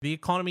The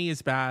economy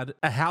is bad.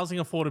 Housing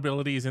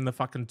affordability is in the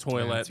fucking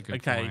toilet.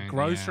 Okay, point.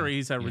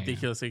 groceries are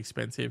ridiculously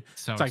expensive.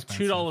 So it's like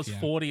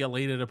expensive, $2.40 a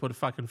litre to put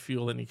fucking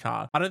fuel in your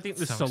car. I don't think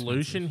the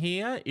solution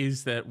here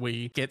is that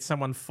we get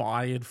someone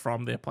fired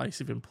from their place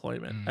of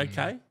employment.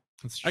 Okay?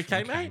 That's true.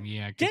 Okay, mate?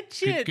 Yeah. Get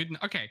shit.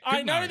 Okay.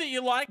 I know that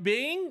you like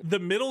being the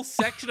middle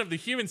section of the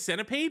human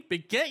centipede,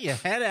 but get your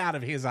head out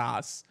of his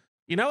ass.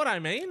 You know what I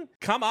mean?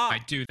 Come on. I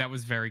do. That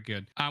was very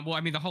good. Well,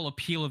 I mean, the whole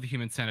appeal of the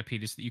human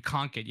centipede is that you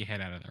can't get your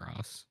head out of their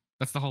ass.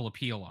 That's the whole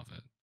appeal of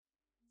it.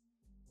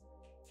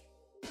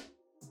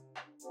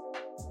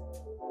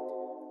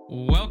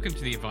 Welcome to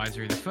The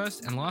Advisory, the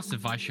first and last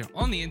advice show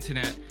on the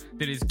internet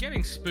that is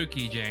getting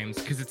spooky, James,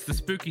 because it's the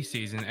spooky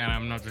season, and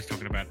I'm not just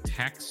talking about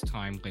tax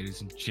time, ladies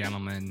and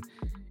gentlemen.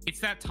 It's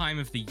that time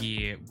of the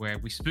year where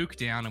we spook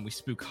down and we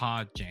spook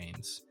hard,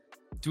 James.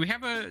 Do we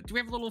have a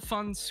little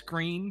fun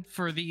screen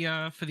for the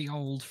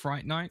old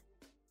Fright Night?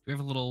 Do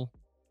we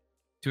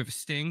have a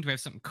sting? Do we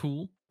have something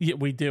cool? Yeah,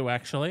 we do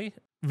actually.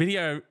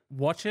 Video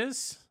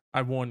watchers,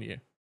 I warn you.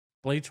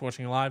 Bleach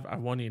watching live, I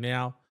warn you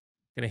now.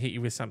 Gonna hit you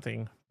with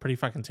something pretty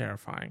fucking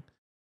terrifying.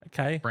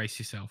 Okay? Brace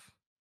yourself.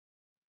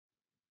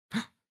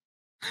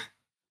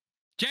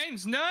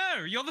 James,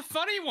 no! You're the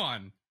funny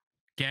one!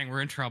 Gang,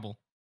 we're in trouble.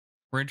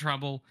 We're in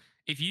trouble.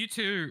 If you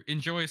two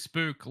enjoy a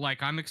spook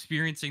like I'm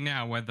experiencing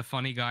now where the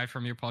funny guy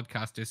from your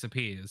podcast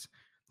disappears,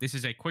 this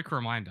is a quick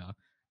reminder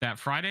that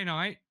Friday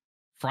night,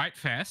 Fright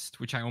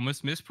Fest, which I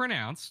almost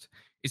mispronounced,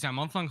 is our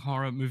month-long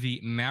horror movie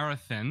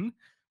marathon,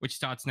 which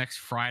starts next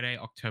Friday,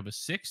 October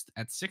 6th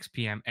at 6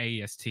 p.m.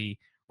 AEST,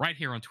 right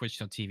here on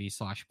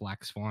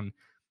twitch.tv/Black Swan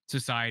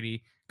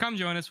Society. Come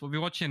join us. We'll be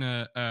watching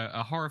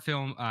a horror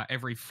film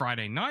every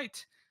Friday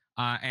night,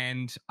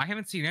 and I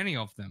haven't seen any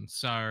of them,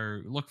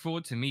 so look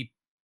forward to me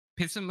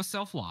pissing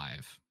myself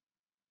live.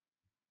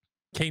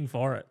 Keen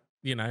for it,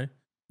 you know?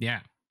 Yeah.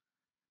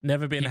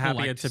 Never been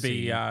happier to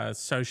be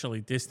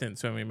socially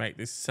distanced when we make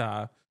this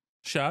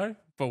show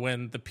for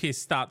when the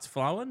piss starts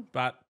flowing,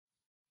 but,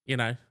 you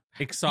know,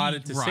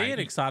 excited to see it,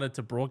 excited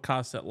to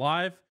broadcast it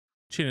live.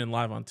 Tune in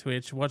live on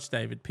Twitch, watch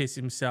David piss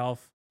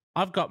himself.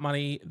 I've got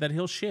money that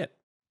he'll shit.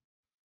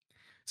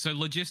 So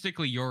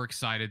logistically, you're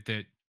excited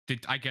that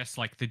I guess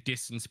like the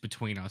distance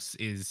between us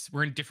is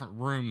we're in different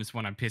rooms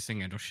when I'm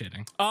pissing and or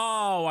shitting.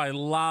 Oh, I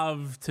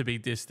love to be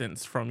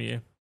distanced from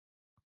you.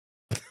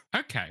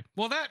 Okay.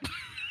 Well, that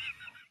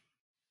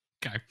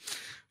okay.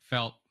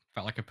 Felt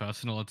like a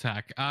personal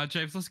attack.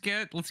 James,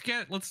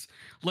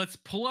 let's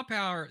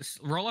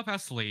roll up our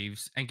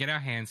sleeves and get our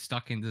hands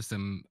stuck into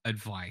some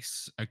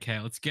advice. Okay,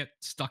 let's get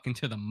stuck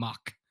into the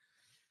muck.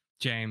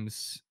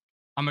 James,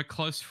 I'm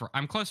close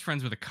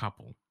friends with a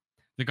couple.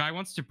 The guy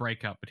wants to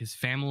break up, but his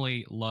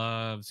family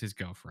loves his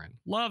girlfriend.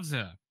 Loves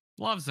her.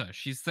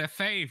 She's their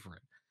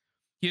favorite.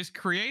 He has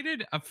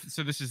created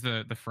so this is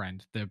the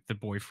friend, the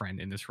boyfriend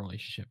in this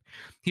relationship.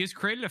 He has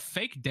created a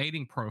fake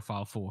dating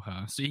profile for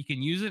her so he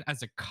can use it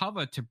as a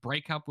cover to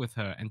break up with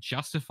her and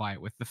justify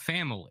it with the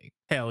family.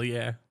 Hell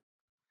yeah.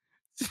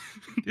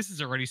 This is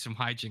already some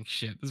hijinks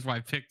shit. This is why I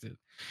picked it.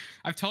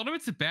 I've told him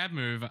it's a bad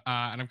move,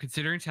 and I'm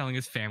considering telling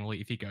his family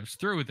if he goes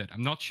through with it.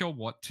 I'm not sure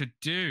what to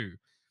do.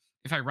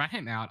 If I rat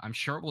him out, I'm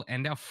sure it will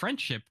end our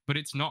friendship, but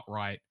it's not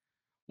right.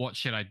 What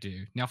should I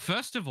do? Now,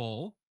 first of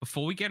all,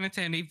 before we get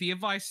into any of the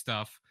advice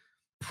stuff,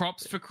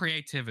 props for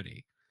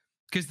creativity.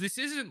 Because this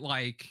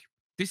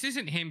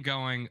isn't him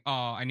going, oh,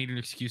 I need an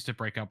excuse to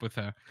break up with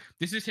her.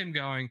 This is him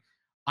going,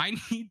 I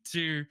need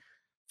to,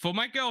 for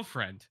my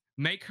girlfriend,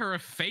 make her a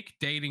fake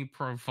dating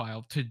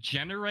profile to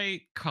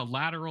generate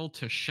collateral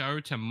to show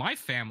to my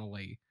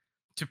family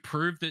to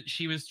prove that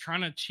she was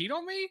trying to cheat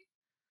on me?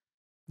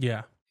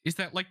 Yeah. Is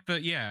that like the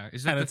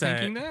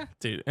thinking there?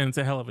 Dude, and it's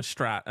a hell of a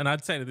strat. And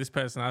I'd say to this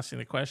person asking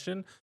the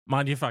question,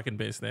 mind your fucking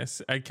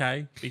business,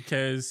 okay?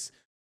 Because,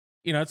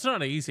 you know, it's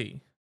not easy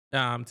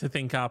to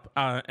think up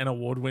an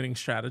award-winning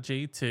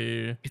strategy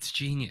to... It's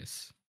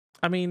genius.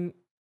 I mean,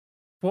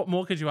 what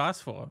more could you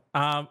ask for?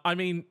 I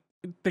mean,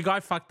 the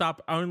guy fucked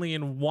up only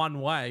in one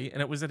way,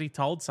 and it was that he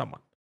told someone.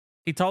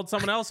 He told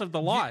someone else of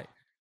the lie.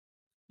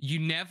 You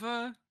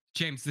never...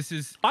 James, this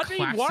is I'd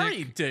be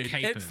worried, dude.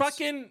 Capers. It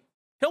fucking...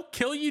 He'll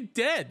kill you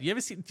dead.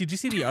 Did you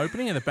see the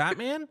opening of the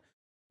Batman?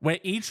 Where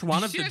each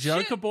one of the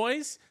Joker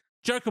boys,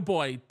 Joker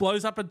boy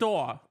blows up a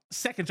door.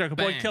 Second Joker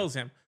boy kills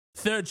him.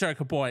 Third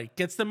Joker boy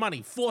gets the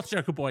money. Fourth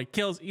Joker boy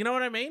kills. You know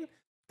what I mean?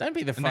 Don't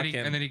be the fucking...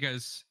 And then he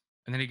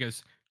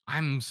goes,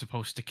 I'm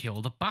supposed to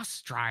kill the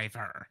bus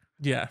driver.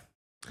 Yeah.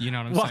 You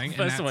know what I'm saying?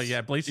 First of all,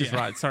 yeah, Bleach is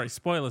right. Sorry,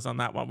 spoilers on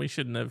that one. We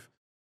shouldn't have...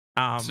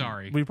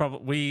 Sorry.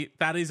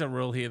 That is a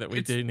rule here that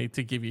we do need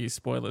to give you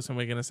spoilers when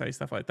we're going to say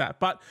stuff like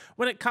that. But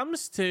when it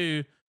comes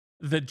to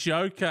the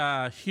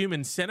Joker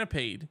human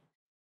centipede,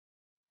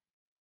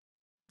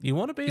 you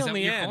want to be on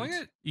the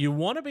end. You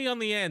want to be on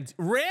the end.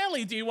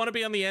 Rarely do you want to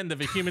be on the end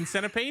of a human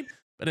centipede,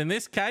 but in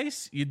this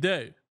case, you do.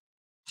 Okay?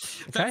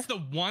 That's the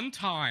one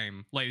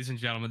time, ladies and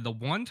gentlemen, the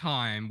one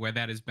time where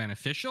that is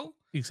beneficial.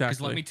 Exactly.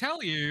 Because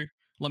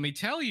let me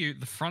tell you,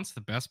 the front's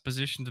the best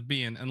position to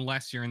be in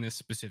unless you're in this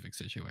specific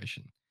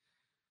situation.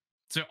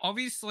 So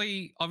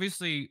obviously,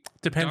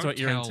 depends what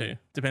you're into.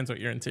 Depends what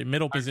you're into.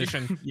 Middle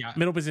position, yeah.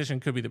 Middle position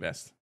could be the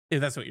best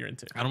if that's what you're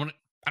into. I don't want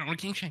to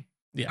king shame.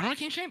 Yeah. I don't want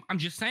to king shame. I'm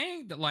just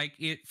saying that, like,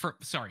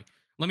 sorry.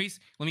 Let me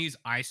use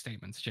I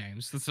statements,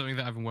 James. That's something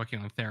that I've been working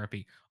on in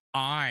therapy.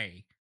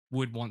 I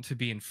would want to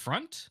be in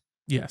front.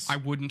 Yes. I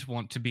wouldn't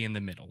want to be in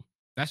the middle.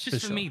 That's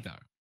just for me, though.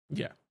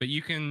 Yeah. But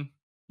you can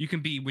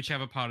be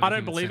whichever part of I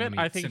don't believe it.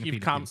 I think you've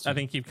come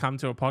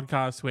to a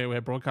podcast where we're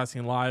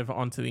broadcasting live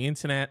onto the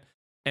internet,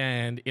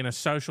 and in a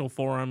social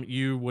forum,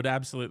 you would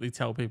absolutely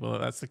tell people that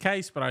that's the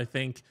case. But I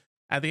think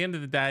at the end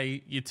of the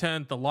day,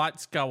 the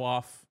lights go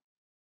off,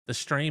 the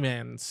stream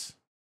ends,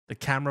 the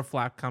camera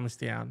flap comes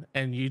down,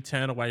 and you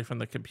turn away from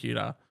the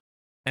computer.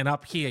 And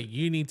up here,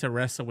 you need to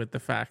wrestle with the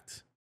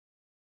fact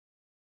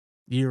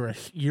you're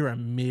a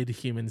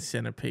mid-human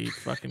centipede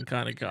fucking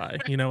kind of guy.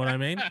 You know what I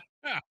mean?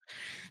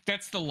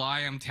 That's the lie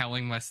I'm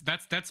telling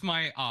myself. That's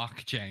my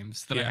arc,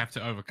 James, that I have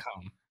to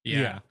overcome.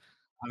 Yeah.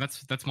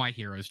 That's my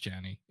hero's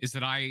journey, is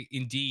that I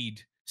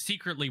indeed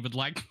secretly would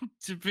like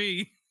to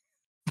be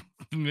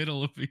the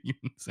middle of a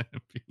human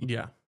centipede.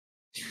 Yeah.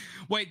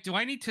 Wait, do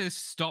I need to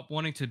stop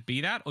wanting to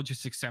be that, or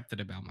just accept it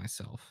about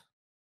myself?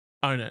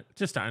 Own it.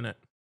 Just own it.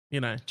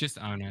 You know. Just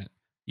own it.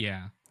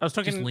 Yeah. I was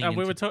talking.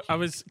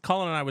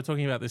 Colin and I were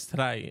talking about this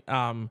today.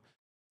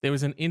 There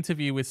was an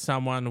interview with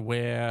someone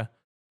where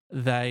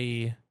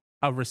they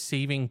are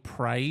receiving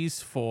praise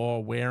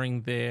for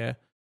wearing their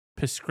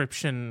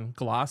prescription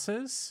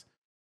glasses,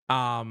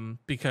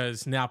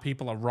 because now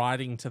people are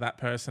writing to that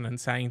person and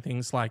saying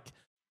things like,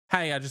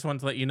 "Hey, I just wanted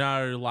to let you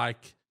know,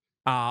 like,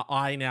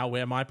 I now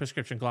wear my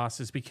prescription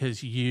glasses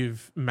because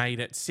you've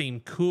made it seem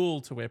cool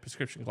to wear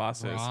prescription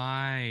glasses."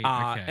 Right.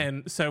 Okay.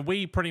 And so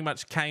we pretty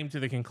much came to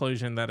the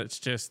conclusion that it's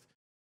just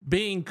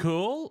being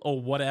cool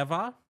or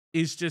whatever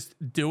is just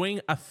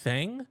doing a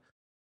thing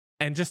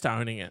and just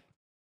owning it.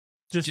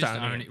 Just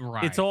owning it.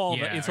 Right. It's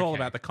all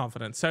about the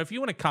confidence. So if you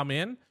want to come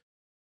in,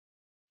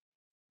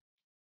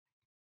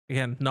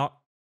 again, not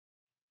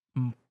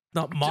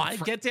my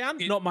get down,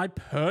 not my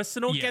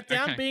personal get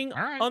down, being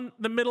on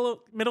the middle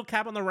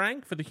cab on the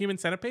rank for the human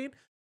centipede,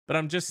 but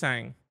I'm just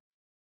saying,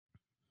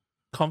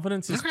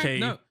 confidence is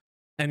key,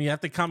 and you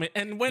have to come in.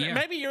 And when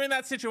maybe you're in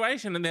that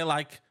situation, and they're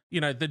like,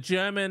 you know, the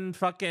German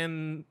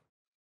fucking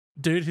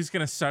dude who's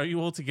going to sew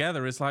you all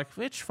together is like,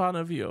 which one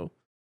of you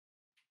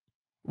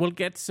will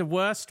get the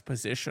worst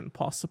position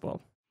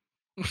possible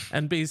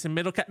and be the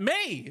middle cab?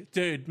 Me,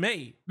 dude,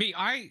 me.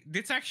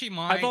 That's actually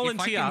my. I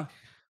volunteer.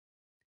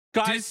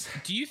 Guys,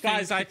 do you think...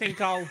 Guys, I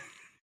think I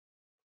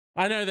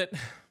know that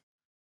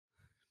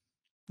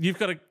you've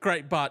got a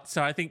great butt,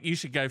 so I think you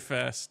should go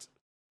first.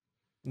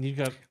 You've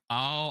got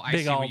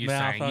big old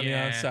mouth on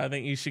you, so I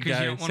think you should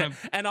go.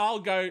 And I'll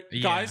go,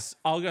 guys,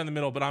 I'll go in the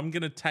middle, but I'm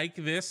going to take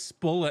this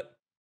bullet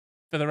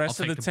for the rest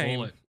of the team.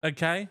 Bullet.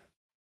 Okay?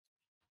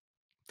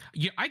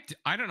 Yeah,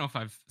 I don't know if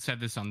I've said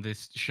this on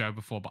this show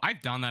before, but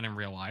I've done that in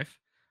real life.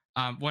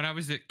 When I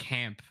was at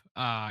camp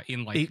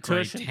in like Eat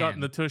grade tush 10. Got in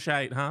the tush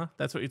 8, huh?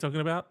 That's what you're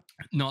talking about?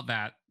 Not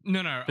that.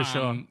 No. For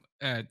sure.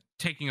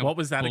 Taking a what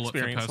was that bullet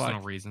experience for personal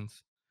like?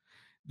 reasons.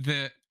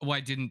 I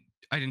didn't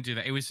do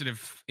that. It was sort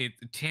of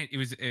it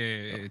was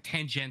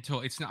tangential.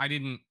 It's not. I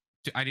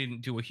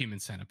didn't do a human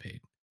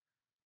centipede.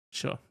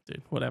 Sure,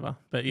 dude. Whatever.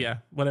 But yeah,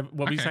 whatever.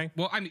 What were you saying?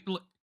 Well, I mean,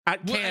 look,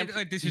 at camp,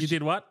 you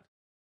did what?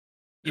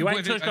 You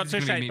ate tush, got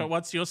tush 8, but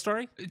what's your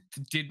story?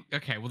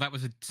 Well, that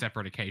was a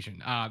separate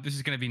occasion. This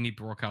is going to be me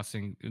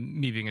broadcasting,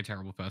 me being a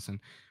terrible person.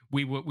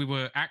 We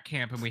were at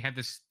camp, and we had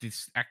this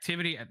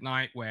activity at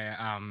night where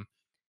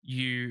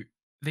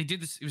they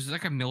did this. It was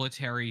like a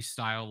military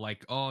style,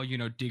 like,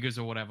 diggers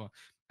or whatever.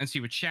 And so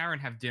you would shower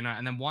and have dinner,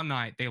 and then one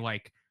night they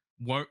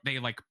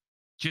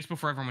just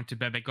before everyone went to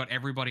bed, they got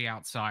everybody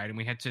outside, and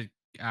we had to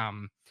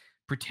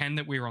pretend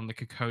that we were on the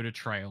Kokoda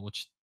Trail,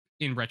 which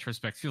in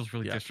retrospect feels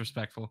really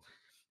disrespectful.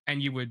 And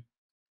you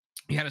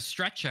had a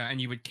stretcher, and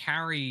you would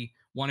carry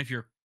one of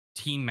your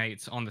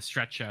teammates on the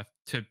stretcher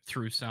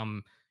through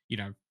some,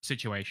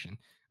 situation,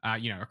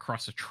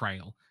 across a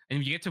trail. And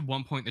if you get to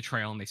one point in the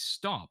trail and they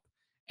stop,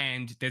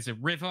 and there's a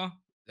river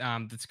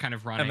that's kind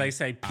of running. And they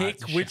say,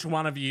 pick which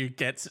one of you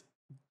gets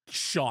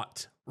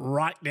shot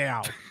right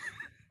now.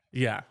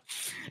 Yeah.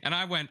 And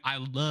I went, I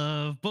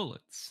love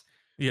bullets.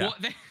 Yeah. Well,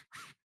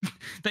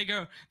 they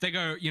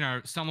go,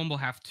 someone will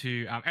have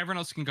to, everyone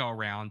else can go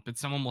around, but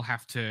someone will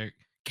have to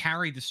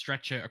carry the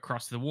stretcher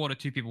across the water.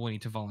 2 people will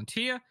need to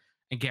volunteer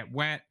and get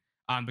wet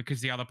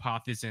because the other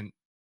path isn't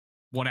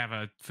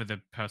whatever for the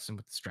person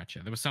with the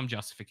stretcher. There was some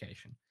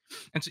justification.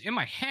 And so in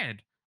my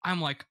head, I'm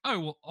like, oh,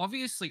 well,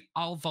 obviously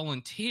I'll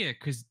volunteer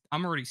because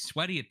I'm already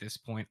sweaty at this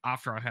point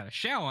after I've had a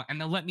shower,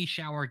 and they'll let me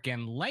shower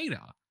again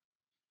later.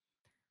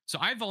 So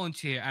I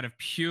volunteer out of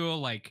pure,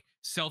 like,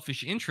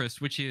 selfish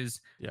interest, which is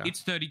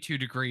it's 32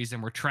 degrees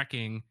and we're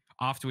trekking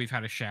after we've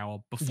had a shower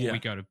before we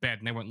go to bed,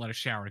 and they won't let us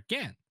shower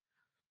again.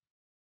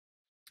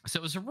 So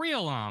it was a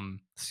real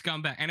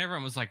scumbag, and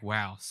everyone was like,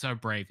 wow, so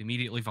brave,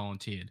 immediately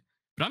volunteered.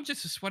 But I'm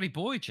just a sweaty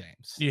boy,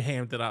 James. You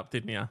hammed it up,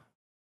 didn't you?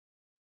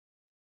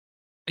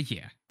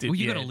 Yeah.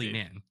 You gotta lean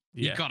in.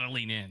 You gotta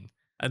lean in.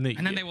 And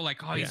then they were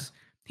like, oh,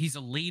 he's a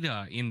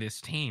leader in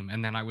this team.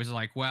 And then I was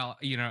like, well,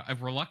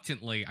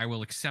 reluctantly, I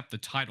will accept the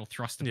title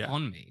thrust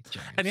upon me,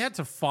 James. And you had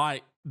to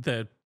fight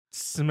the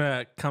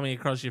smirk coming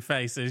across your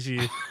face as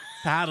you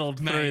paddled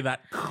through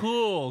that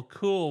cool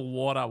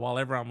water while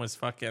everyone was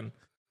fucking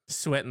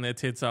sweating their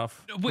tits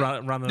off,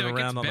 running around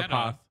on the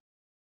path.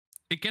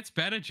 It gets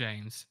better,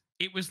 James.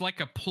 It was like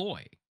a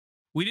ploy.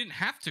 We didn't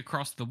have to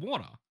cross the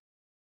water.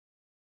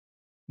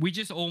 We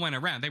just all went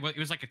around. It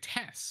was like a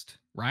test,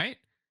 right?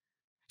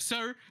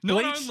 So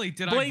not only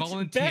did I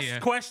volunteer...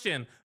 Best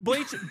question.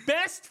 Bleach,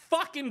 best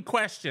fucking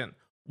question.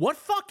 What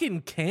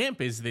fucking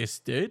camp is this,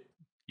 dude?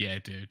 Yeah,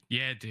 dude.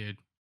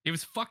 It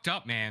was fucked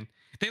up, man.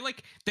 They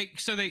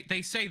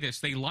say this.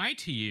 They lie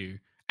to you,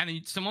 and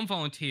then someone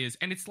volunteers,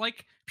 and it's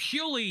like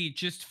purely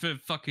just for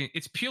fucking...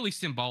 It's purely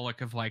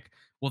symbolic of like,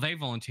 well, they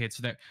volunteered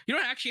so that... You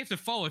don't actually have to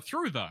follow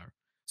through, though.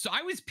 So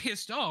I was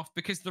pissed off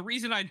because the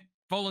reason I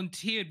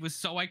volunteered was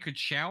so I could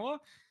shower,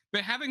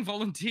 but having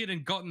volunteered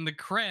and gotten the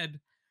cred,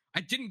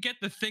 I didn't get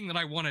the thing that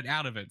I wanted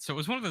out of it. So it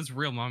was one of those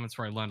real moments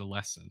where I learned a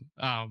lesson.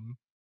 I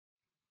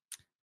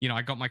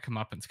got my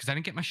comeuppance because I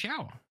didn't get my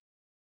shower.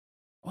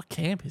 What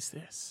camp is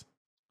this?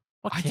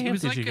 What camp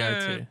did you go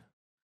to?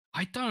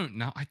 I don't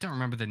know. I don't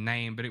remember the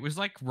name, but it was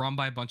like run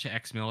by a bunch of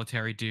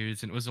ex-military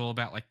dudes, and it was all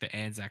about like the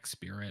Anzac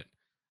spirit.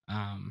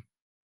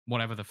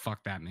 Whatever the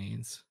fuck that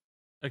means.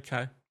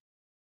 Okay.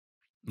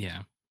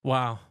 Yeah.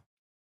 Wow.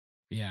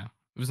 Yeah.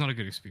 It was not a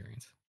good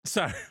experience.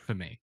 So for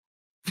me.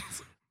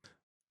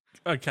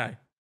 Okay.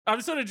 I'm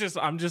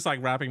just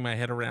like wrapping my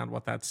head around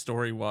what that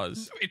story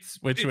was. It's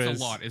a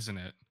lot, isn't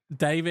it?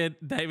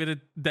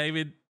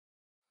 David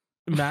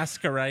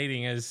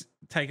masquerading as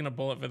taking a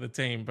bullet for the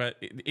team, but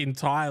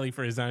entirely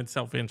for his own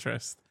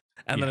self-interest.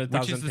 And then it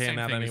doesn't pan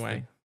out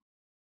anyway.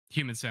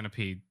 Human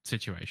centipede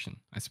situation,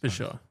 I suppose. For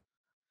sure.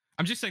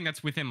 I'm just saying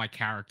that's within my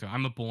character.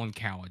 I'm a born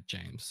coward,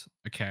 James.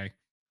 Okay?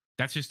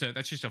 That's just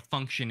a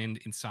function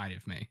inside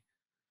of me.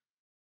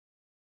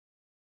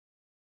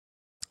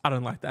 I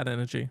don't like that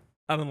energy.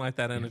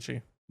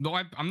 No,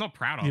 I'm not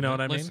proud of it. You know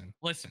what I mean?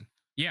 Listen.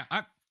 Yeah,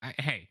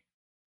 hey,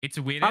 it's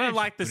a weird I don't energy,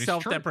 like the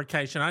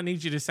self-deprecation. I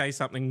need you to say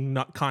something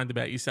not kind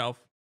about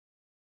yourself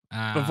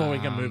before we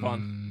can move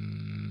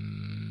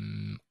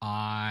on.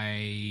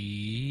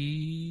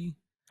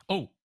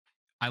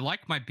 I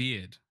like my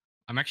beard.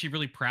 I'm actually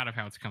really proud of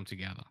how it's come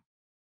together.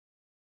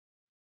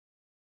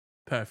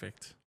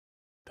 Perfect.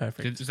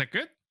 Is that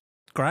good?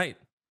 Great.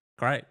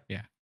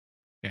 Yeah.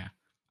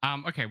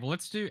 Okay, well,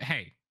 let's do...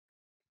 Hey,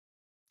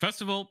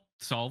 first of all,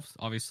 solved,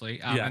 obviously.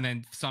 And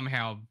then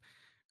somehow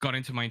got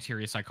into my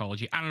interior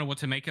psychology. I don't know what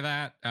to make of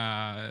that.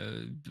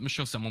 I'm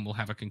sure someone will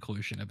have a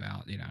conclusion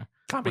about, Can't be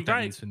what great.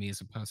 that means for me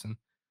as a person.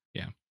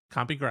 Yeah.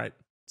 Can't be great.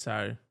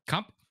 So...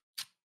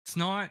 It's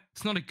not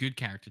a good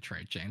character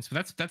trait, James.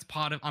 But that's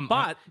part of...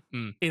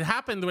 it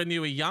happened when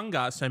you were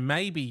younger, so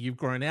maybe you've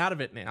grown out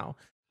of it now.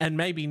 And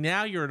maybe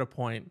now you're at a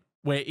point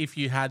where if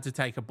you had to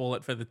take a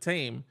bullet for the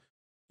team,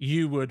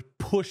 you would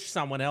push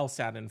someone else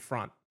out in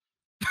front,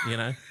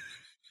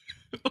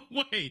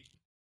 Wait.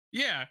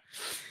 Yeah.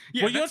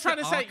 Well, you're trying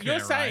to say,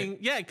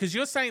 because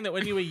you're saying that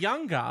when you were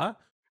younger,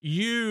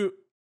 you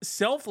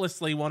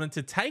selflessly wanted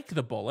to take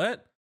the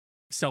bullet,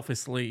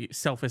 selfishly,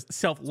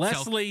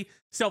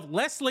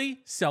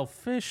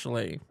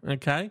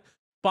 okay?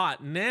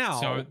 But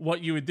now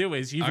what you would do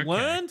is you've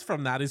learned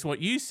from that is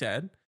what you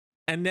said.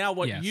 And now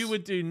what you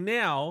would do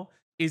now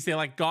is they're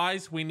like,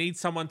 guys, we need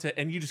someone to,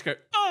 and you just go,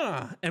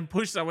 and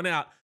push someone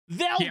out.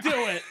 They'll do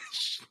it.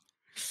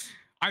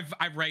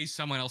 I've raised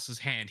someone else's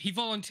hand. He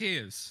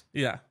volunteers.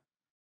 Yeah.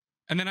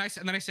 And then I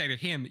say to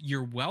him,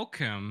 you're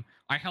welcome.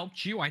 I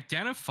helped you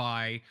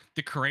identify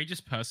the courageous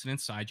person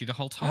inside you the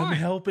whole time. I'm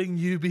helping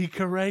you be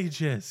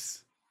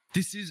courageous.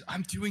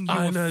 I'm doing you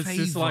a favor. This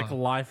is like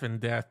life and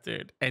death,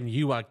 dude. And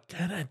you are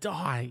gonna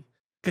die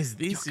because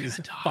this is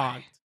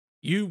fucked.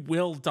 You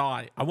will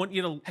die. I want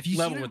you to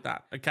level with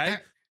that, okay?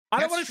 I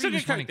don't want to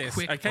sugarcoat this,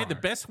 okay? The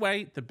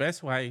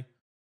best way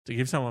to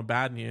give someone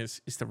bad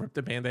news is to rip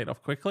the Band-Aid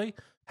off quickly.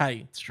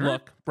 Hey,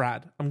 look,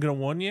 Brad, I'm going to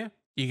warn you,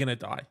 you're going to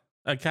die,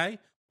 okay?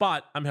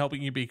 But I'm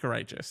helping you be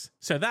courageous.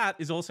 So that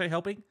is also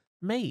helping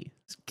me.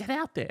 Get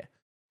out there.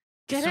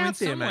 Get out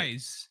there,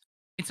 mate.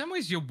 In some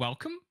ways, you're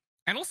welcome.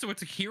 And also,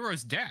 it's a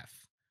hero's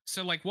death.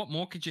 So, like, what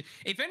more could you...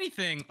 If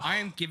anything, I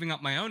am giving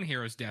up my own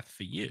hero's death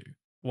for you.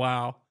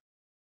 Wow.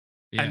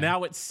 Yeah. And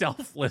now it's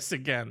selfless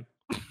again.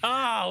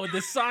 Oh,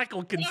 the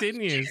cycle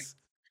continues.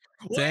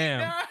 Damn.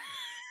 No.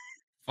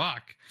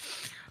 Fuck.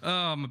 Oh,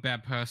 I'm a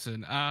bad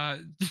person.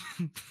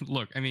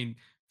 Look, I mean,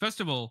 first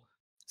of all,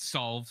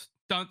 solved.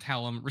 Don't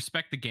tell him.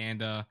 Respect the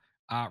gander.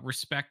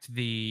 Respect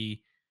the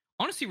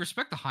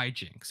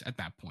hijinks at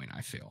that point, I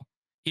feel.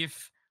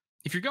 If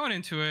you're going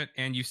into it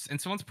and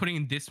someone's putting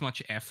in this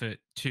much effort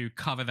to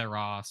cover their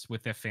ass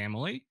with their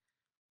family,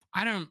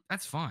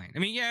 that's fine. I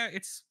mean, yeah,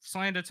 it's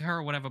slander to her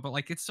or whatever, but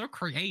like, it's so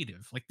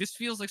creative. Like, this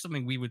feels like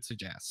something we would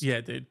suggest.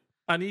 Yeah, dude.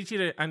 I need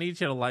you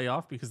to lay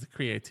off because the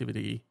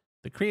creativity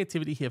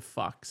here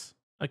fucks.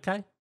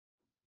 Okay?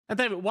 And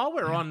David, while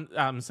we're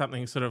on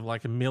something sort of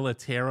like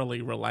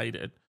militarily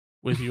related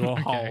with your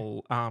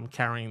whole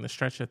carrying the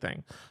stretcher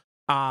thing,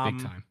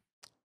 big time.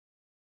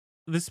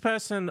 This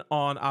person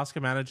on Ask a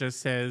Manager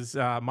says,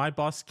 my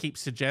boss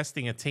keeps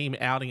suggesting a team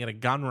outing at a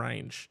gun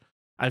range.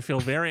 I feel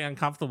very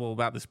uncomfortable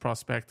about this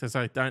prospect as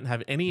I don't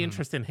have any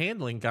interest in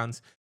handling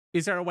guns.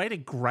 Is there a way to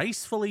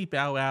gracefully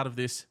bow out of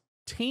this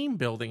team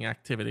building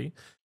activity?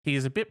 He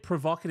is a bit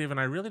provocative and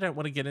I really don't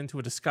want to get into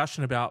a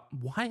discussion about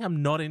why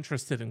I'm not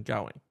interested in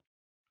going.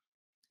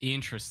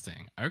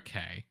 Interesting.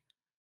 Okay.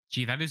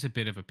 Gee, that is a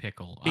bit of a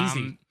pickle.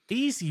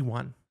 Easy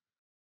one.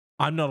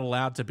 I'm not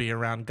allowed to be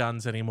around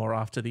guns anymore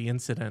after the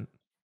incident.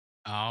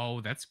 Oh,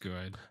 that's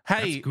good.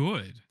 Hey, that's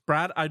good.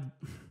 Brad, I'd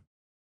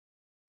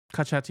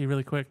cut you out to you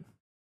really quick.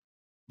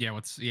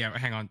 Yeah,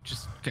 hang on.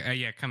 Just,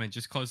 come in.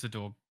 Just close the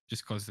door.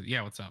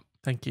 Yeah, what's up?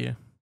 Thank you.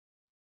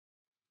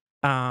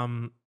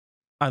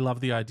 I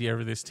love the idea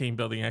of this team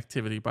building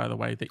activity, by the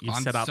way, that you've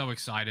set up. I'm so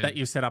excited. That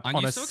you set up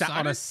on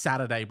a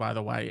Saturday, by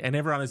the way, and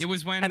everyone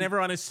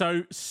is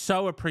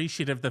so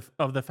appreciative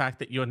of the fact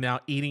that you're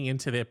now eating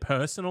into their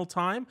personal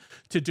time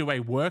to do a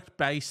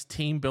work-based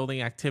team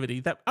building activity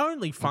that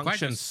only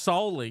functions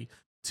solely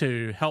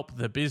to help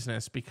the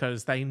business,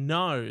 because they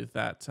know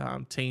that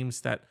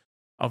teams that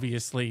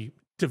obviously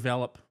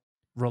develop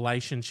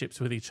relationships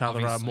with each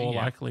other are more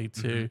likely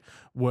to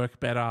work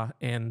better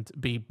and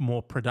be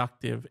more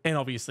productive and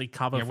obviously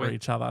cover for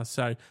each other.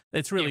 So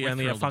it's really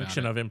only a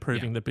function of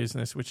improving the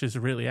business, which is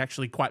really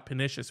actually quite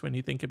pernicious when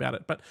you think about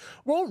it. But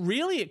we're all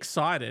really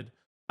excited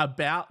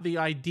about the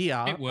idea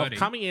of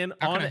coming in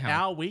on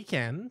our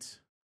weekend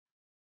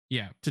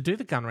to do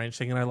the gun range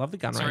thing. And I love the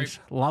gun range.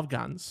 Love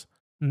guns.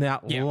 Now,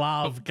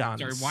 love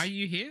guns. Sorry, why are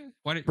you here?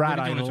 Brad,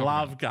 I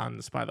love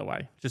guns, by the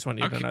way. Just want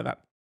you to know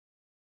that.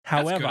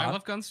 However, I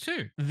love guns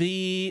too.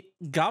 The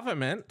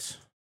government,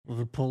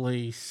 the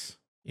police,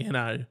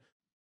 them,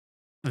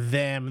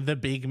 the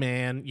big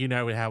man, you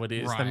know how it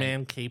is, the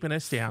man keeping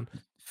us down,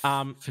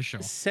 for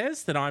sure,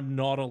 says that I'm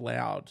not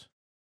allowed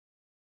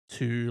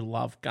to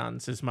love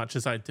guns as much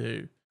as I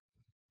do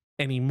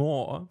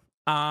anymore.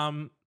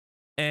 And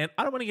I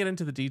don't want to get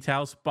into the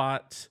details,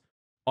 but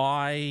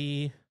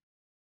and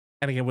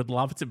again, would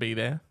love to be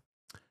there,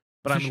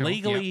 but I'm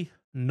legally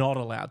not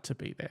allowed to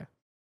be there.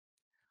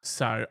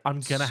 So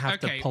I'm going to have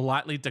to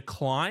politely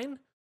decline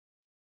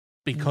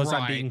because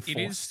I'm being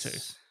forced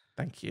to.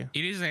 Thank you.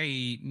 It is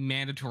a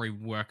mandatory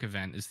work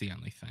event is the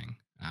only thing.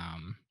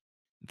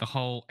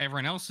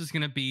 Everyone else is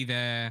going to be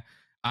there.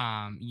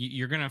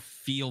 You're going to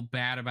feel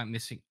bad about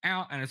missing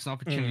out, and it's an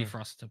opportunity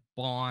for us to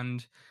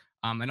bond.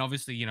 And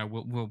obviously,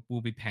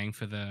 we'll be paying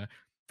for the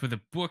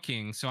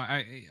booking. So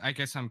I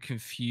guess I'm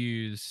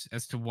confused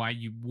as to why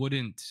you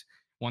wouldn't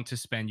want to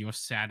spend your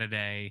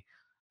Saturday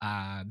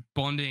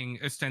bonding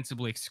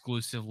ostensibly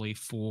exclusively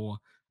for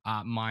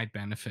my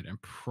benefit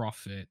and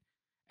profit.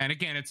 And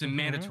again, it's a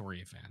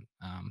mandatory event.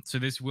 So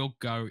this will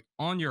go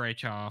on your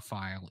HR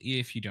file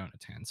if you don't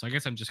attend. So I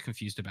guess I'm just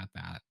confused about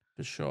that.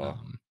 For sure.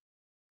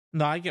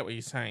 No, I get what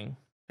you're saying.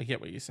 I get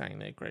what you're saying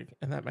there, Greg.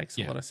 And that makes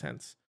a lot of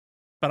sense.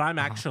 But I'm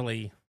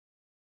actually,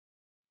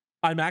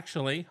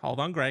 hold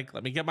on, Greg,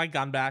 let me get my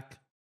gun back.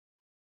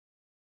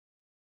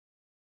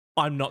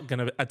 I'm not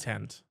going to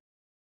attend.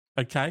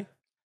 Okay?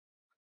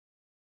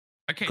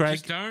 Okay, Greg,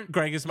 just don't.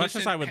 Greg, as much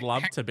as I would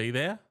love to be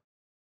there,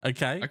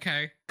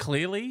 okay?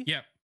 Clearly,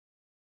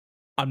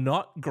 I'm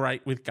not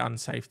great with gun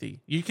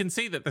safety. You can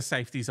see that the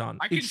safety's on.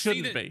 It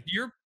shouldn't be.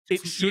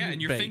 It shouldn't be.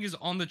 And your finger's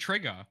on the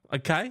trigger.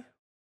 Okay?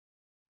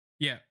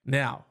 Yeah.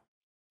 Now.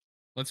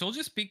 Let's all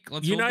just be...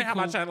 You know how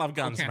much I love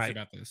guns, mate.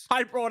 About this.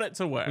 I brought it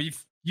to work. Well,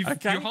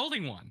 you're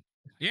holding one.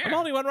 Yeah. I'm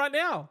holding one right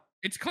now.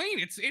 It's clean.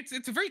 It's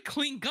a very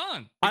clean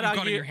gun. I'd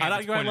argue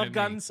I love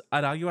guns.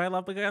 I'd argue I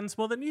love the guns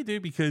more than you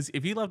do, because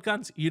if you love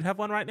guns, you'd have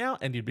one right now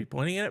and you'd be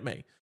pointing it at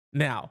me.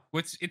 Now,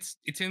 it's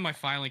in my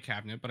filing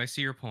cabinet, but I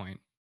see your point.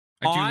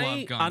 I do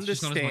love guns,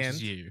 just not as much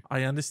as you.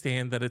 I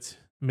understand that it's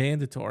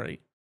mandatory,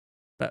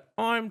 but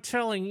I'm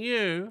telling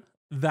you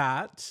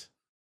that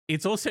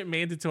it's also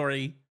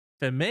mandatory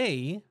for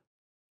me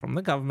from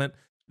the government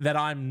that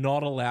I'm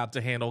not allowed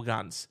to handle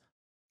guns.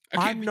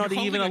 Okay, I'm not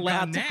even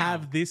allowed to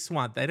have this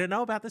one. They don't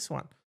know about this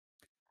one.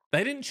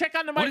 They didn't check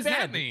under my bed.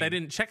 That mean? They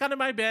didn't check under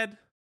my bed.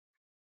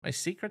 My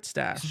secret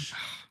stash.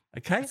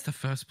 Okay? That's the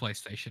first place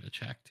they should have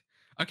checked.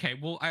 Okay,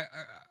 well,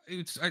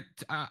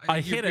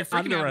 I hid it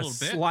under a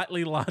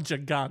slightly larger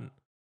gun.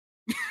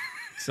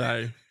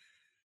 So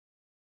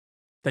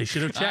they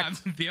should have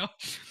checked.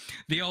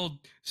 The old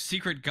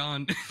secret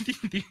gun,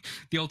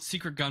 the old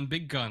secret gun,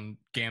 big gun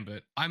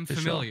gambit. I'm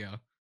familiar,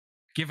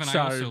 given I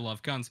also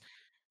love guns.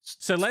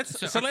 So let's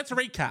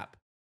recap.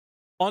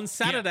 On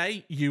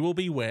Saturday, you will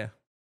be where?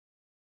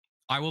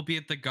 I will be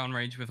at the gun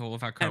range with all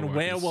of our coworkers. And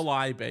where will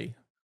I be?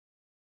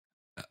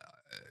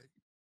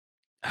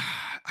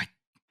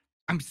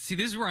 See,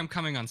 this is where I'm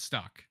coming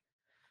unstuck.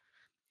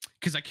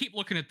 Because I keep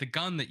looking at the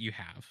gun that you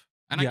have,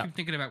 and I keep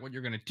thinking about what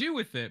you're going to do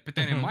with it. But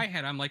then in my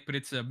head, I'm like, but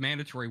it's a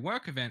mandatory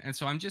work event, and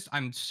so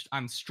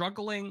I'm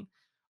struggling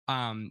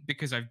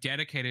because I've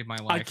dedicated my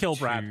life. I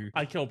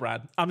kill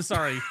Brad. I'm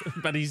sorry,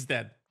 but he's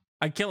dead.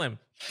 I kill him.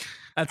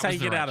 That's how you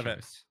get out of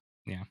it.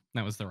 Yeah,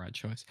 that was the right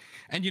choice.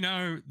 And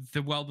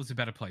the world was a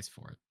better place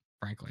for it,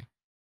 frankly.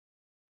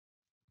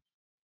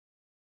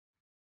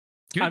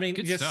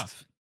 Good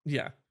stuff.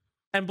 Yeah.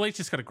 And Bleach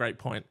has got a great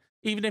point.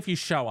 Even if you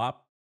show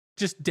up,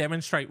 just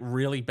demonstrate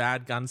really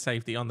bad gun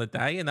safety on the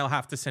day and they'll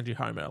have to send you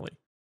home early.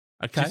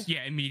 Okay? Just,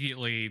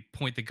 immediately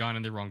point the gun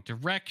in the wrong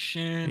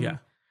direction. Yeah.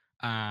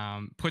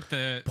 Point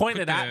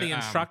it at the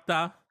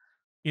instructor,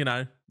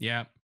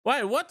 Yeah.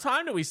 Wait, what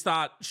time do we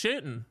start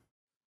shooting?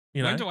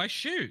 When do I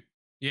shoot?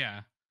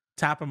 Yeah.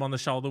 Tap him on the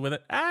shoulder with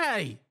it.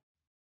 Hey,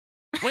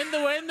 when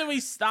do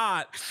we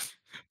start?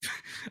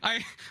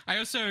 I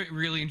also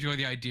really enjoy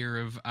the idea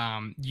of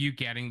you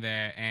getting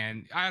there,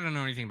 and I don't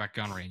know anything about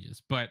gun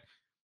ranges, but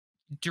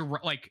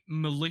like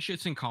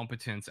malicious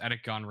incompetence at a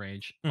gun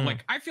range,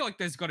 like I feel like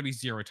there's got to be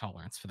zero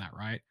tolerance for that,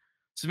 right?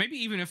 So maybe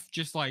even if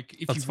just like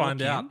if let's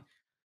find out.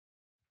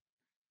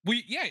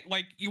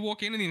 Like you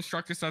walk in and the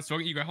instructor starts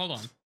talking, you go, hold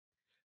on.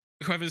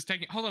 Whoever's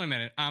taking, hold on a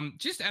minute.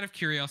 Just out of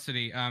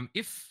curiosity,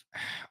 if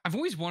I've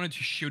always wanted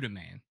to shoot a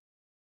man,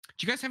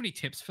 do you guys have any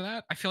tips for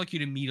that? I feel like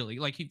you'd immediately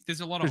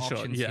there's a lot of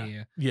options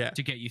here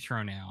to get you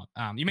thrown out.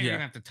 You may even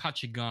have to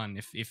touch a gun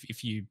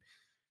if you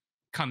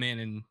come in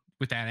and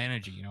with that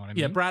energy, you know what I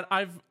mean? Yeah, Brad,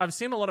 I've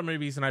seen a lot of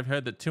movies and I've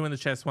heard that 2 in the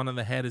chest, 1 in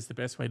the head is the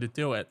best way to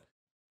do it.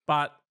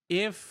 But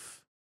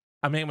if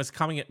a man was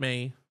coming at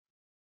me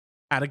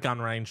at a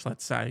gun range,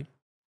 let's say,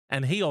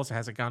 and he also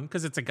has a gun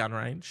because it's a gun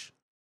range,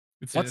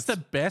 what's the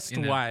best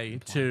way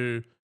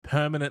to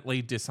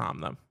permanently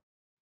disarm them?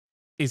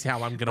 Is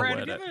how I'm going to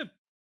word it.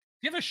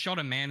 You ever shot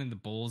a man in the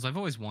balls? I've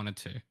always wanted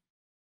to.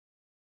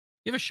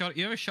 You ever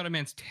shot a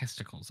man's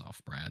testicles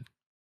off, Brad?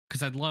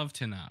 Because I'd love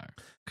to know.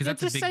 Because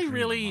that's just a big say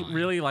really,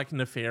 really like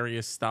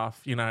nefarious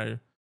stuff. I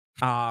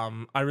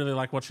really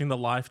like watching the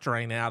life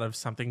drain out of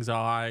something's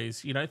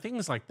eyes.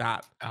 Things like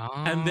that. Oh,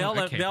 and they'll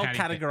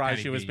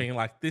categorize you as being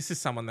like, this is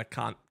someone that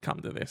can't come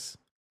to this.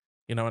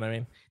 You know what I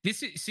mean?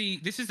 This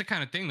is the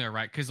kind of thing though,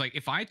 right? Because like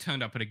if I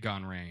turned up at a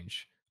gun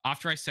range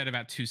after I said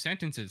about 2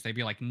 sentences, they'd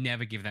be like,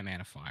 never give that man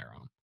a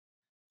firearm.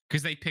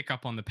 Because they pick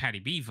up on the Patty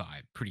B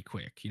vibe pretty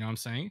quick. You know what I'm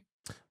saying?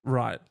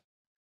 Right.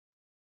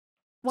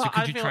 Well, so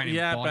could you try and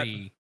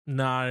embody...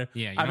 No.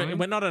 Yeah, I mean,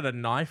 we're not at a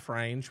knife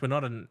range. We're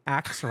not at an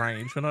axe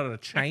range. We're not at a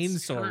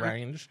chainsaw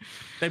range.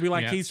 They'd be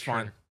like, he's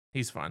fine.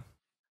 He's fine.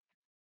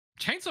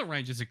 Chainsaw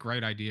range is a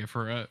great idea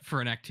for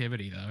an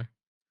activity, though.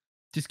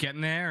 Just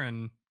getting there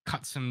and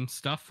cut some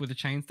stuff with the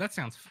chains. That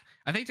sounds...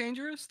 Are they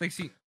dangerous?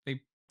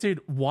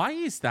 Dude, why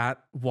is that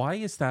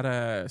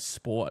a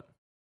sport?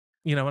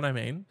 You know what I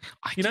mean?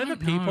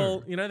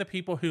 The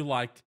people who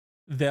like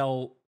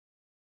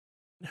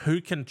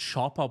who can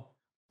chop a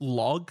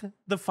log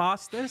the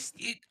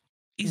fastest?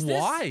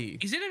 Why?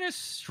 Is it an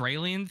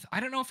Australian?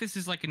 I don't know if this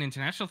is like an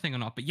international thing or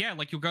not, but yeah,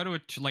 like you'll go to a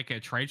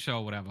trade show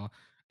or whatever,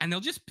 and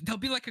there'll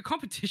be like a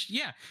competition,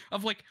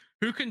 of like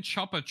who can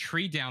chop a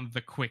tree down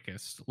the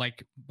quickest.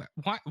 Like,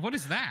 what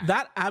is that?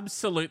 That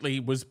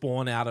absolutely was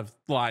born out of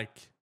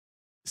like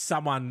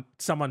someone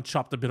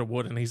chopped a bit of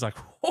wood, and he's like,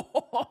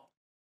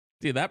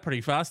 did that pretty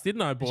fast,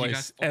 didn't I,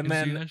 boys? And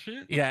then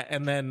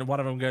and then one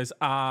of them goes,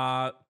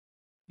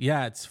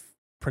 yeah, it's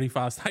pretty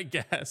fast, I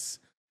guess.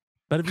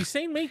 But have you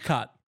seen me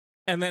cut?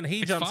 And then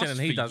he jumps in and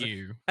he does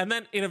it. And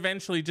then it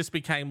eventually just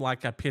became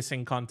like a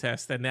pissing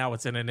contest, and now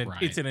it's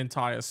it's an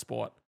entire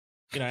sport.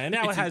 And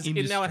now it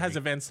has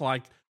events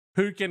like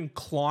who can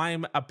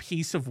climb a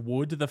piece of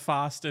wood the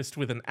fastest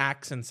with an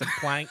axe and some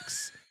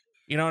planks.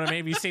 You know what I mean?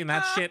 Have you seen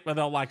that shit where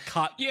they'll like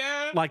cut,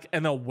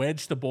 and they'll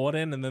wedge the board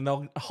in, and then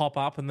they'll hop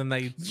up, and then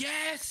they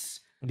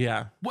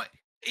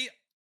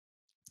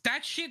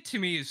that shit to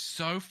me is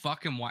so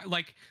fucking wild.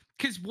 Like,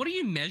 because what are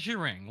you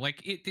measuring?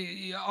 Like,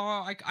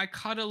 I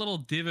cut a little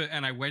divot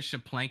and I wedged a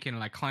plank in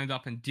and I climbed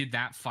up and did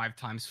that 5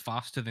 times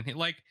faster than him.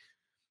 Like,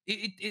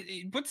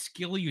 what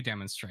skill are you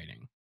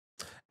demonstrating?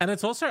 And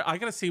it's also, I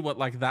got to see what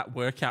like that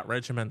workout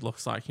regimen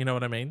looks like. You know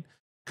what I mean?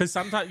 Because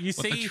sometimes you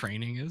see the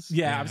training is.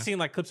 Yeah, I've seen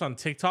like clips on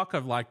TikTok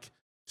of like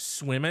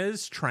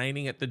swimmers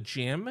training at the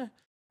gym,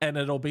 and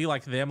it'll be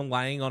like them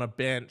laying on a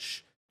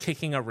bench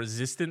kicking a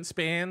resistance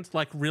band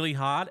like really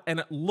hard, and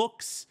it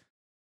looks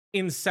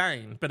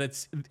insane,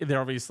 but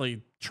they're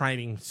obviously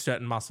training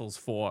certain muscles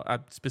for a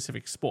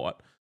specific sport.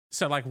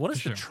 So like, what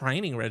does the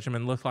training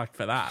regimen look like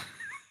for that?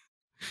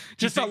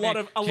 Just a lot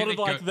of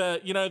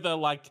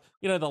like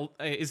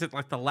is it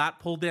like the lat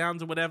pull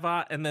downs or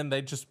whatever, and then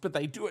they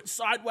do it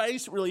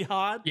sideways really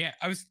hard. Yeah,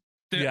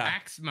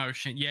 axe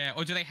motion. Yeah,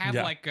 or do they have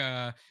like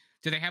a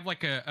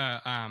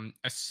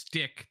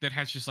stick that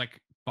has just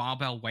like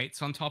barbell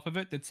weights on top of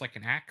it? That's like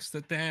an axe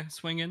that they're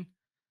swinging.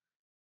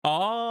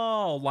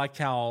 Oh, like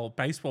how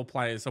baseball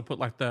players will put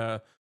like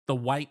the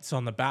weights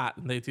on the bat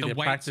and they do their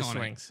practice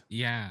swings.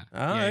 Yeah.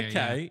 Oh,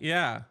 okay.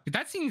 Yeah. But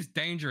that seems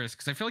dangerous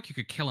because I feel like you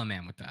could kill a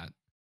man with that.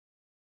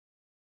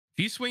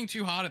 If you swing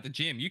too hard at the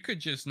gym, you could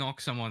just knock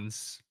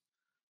someone's...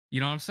 You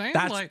know what I'm saying?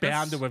 That's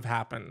bound to have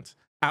happened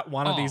at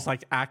one of these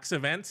like axe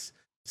events.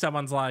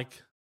 Someone's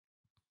like,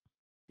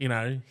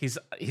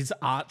 his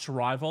arch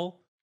rival.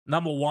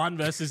 Number 1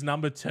 versus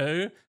number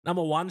 2.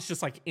 Number 1's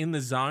just like in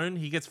the zone.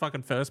 He gets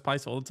fucking first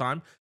place all the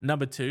time.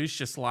 Number 2's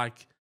just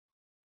like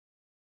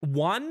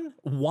one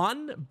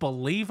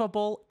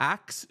believable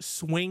axe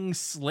swing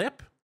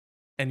slip,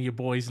 and your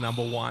boy's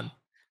number 1.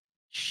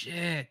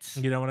 Shit.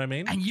 You know what I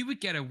mean? And you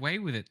would get away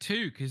with it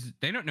too, because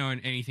they don't know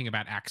anything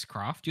about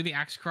Axecraft. You're the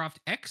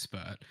Axecraft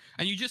expert,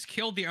 and you just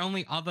killed the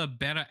only other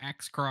better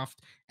Axecraft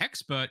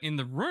expert in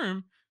the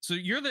room. So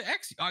you're the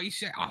you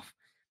say,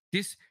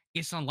 this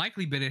it's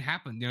unlikely, but it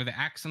happened. The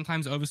axe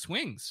sometimes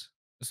overswings.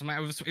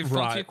 Sometimes it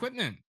faulty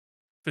equipment.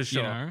 For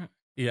sure.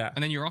 Yeah.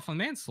 And then you're off on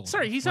manslaughter.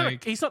 Sorry, he's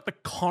not the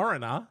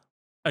coroner.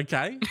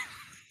 Okay.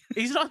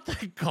 He's not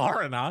the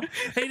coroner.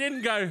 He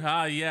didn't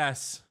go,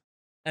 yes.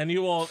 And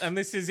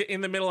this is in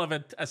the middle of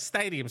a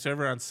stadium, so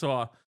everyone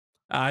saw.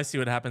 I see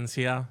what happens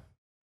here.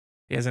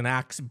 He has an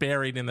axe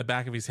buried in the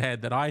back of his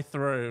head that I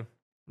threw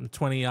from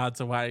 20 yards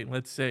away.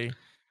 Let's see.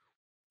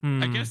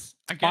 I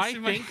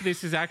think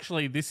this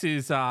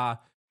is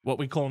what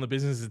we call in the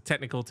business a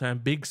technical term,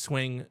 big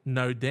swing,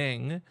 no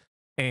ding.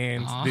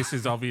 And this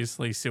is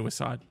obviously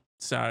suicide.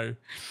 So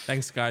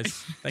thanks, guys.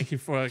 Thank you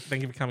for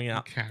coming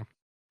out. Okay.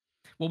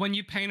 Well, when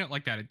you paint it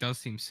like that, it does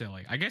seem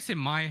silly. I guess in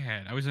my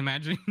head, I was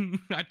imagining,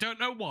 I don't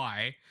know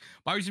why,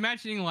 but I was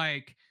imagining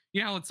like,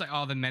 it's like,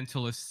 the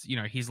mentalist,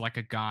 he's like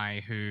a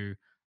guy who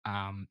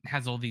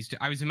has all these.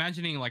 I was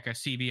imagining like a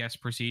CBS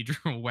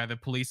procedural where the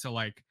police are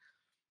like,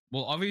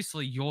 well,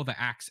 obviously you're the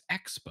axe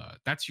expert.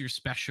 That's your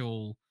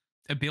special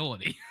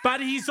ability.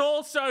 But he's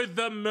also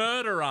the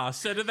murderer.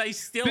 So do they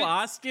still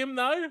ask him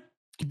though?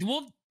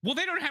 Well,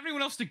 they don't have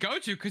anyone else to go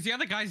to because the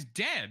other guy's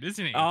dead,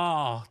 isn't he?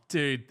 Oh,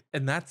 dude.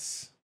 And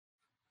that's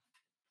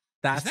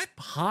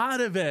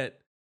part of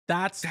it.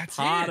 That's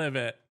part of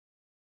it.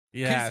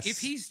 Yes.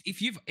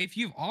 If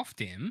you've offed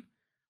him,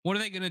 what are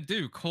they going to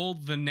do?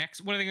 What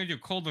are they going to do?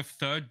 Call the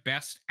third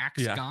best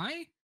axe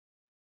guy?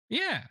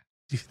 Yeah.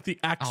 The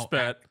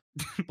expert.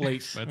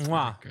 Bleach.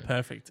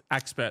 Perfect.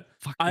 Expert.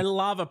 I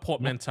love a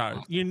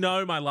portmanteau. You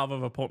know my love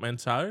of a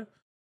portmanteau.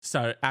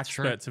 So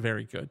experts are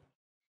very good.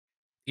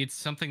 It's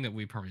something that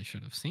we probably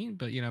should have seen,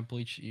 but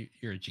Bleach,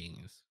 you're a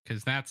genius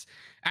because that's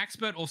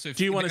expert. Also,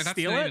 do you want to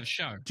steal it?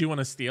 Do you want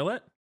to steal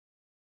it?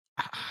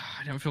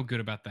 I don't feel good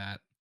about that.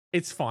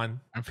 It's fine.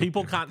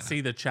 People can't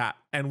see the chat,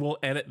 and we'll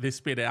edit this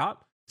bit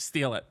out.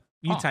 Steal it.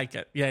 You take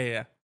it.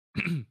 Yeah.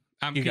 Can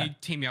you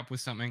team me up with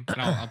something,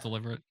 and I'll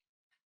deliver it.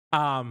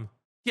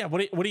 Yeah.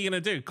 What are you gonna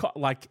do?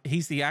 Like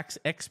he's the axe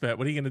expert.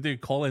 What are you gonna do?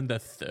 Call in the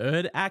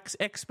third axe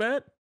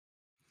expert?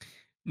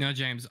 No,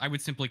 James, I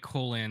would simply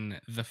call in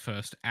the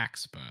first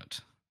expert.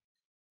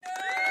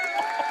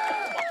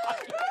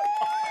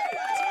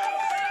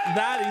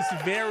 That is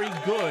very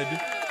good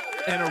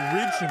and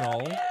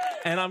original,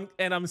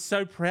 and I'm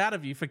so proud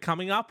of you for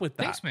coming up with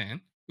that. Thanks,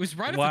 man. It was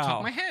right off the top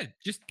of my head,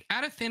 just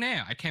out of thin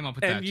air. I came up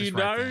with that.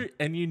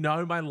 And you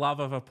know my love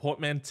of a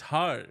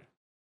portmanteau,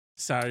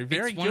 so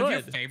very good. It's one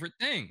of your favorite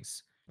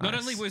things. Nice. Not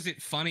only was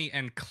it funny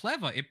and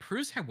clever, it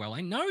proves how well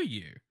I know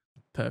you.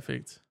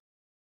 Perfect.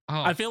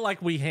 I feel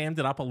like we hammed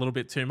it up a little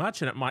bit too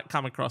much and it might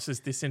come across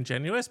as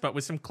disingenuous, but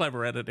with some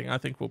clever editing, I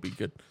think we'll be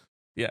good.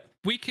 Yeah.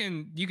 You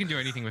can do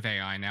anything with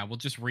AI now. We'll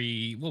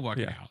work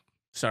it out.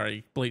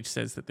 Sorry, Bleach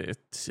says that they're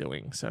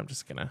suing, so I'm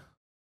just going to.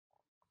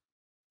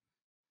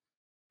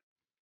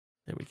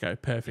 There we go.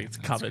 Perfect.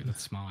 Yeah, covered.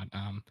 That's smart.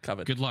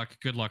 Covered. Good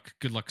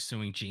luck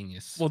suing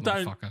genius. Well,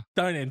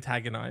 don't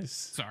antagonize.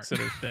 Sorry.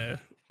 Sort of there.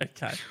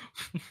 Okay.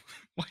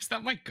 Why is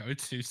that my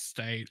go-to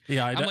state?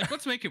 Yeah, I'm like,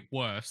 let's make it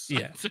worse.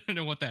 Yeah. I don't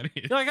know what that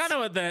is. You're like, I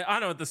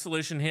know what the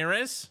solution here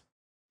is.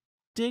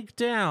 Dig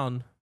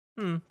down.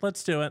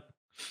 Let's do it.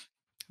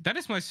 That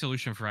is my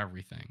solution for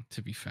everything,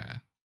 to be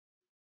fair.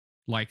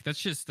 Like, that's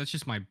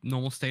just my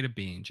normal state of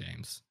being,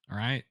 James. All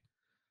right?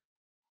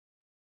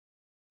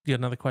 You got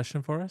another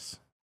question for us?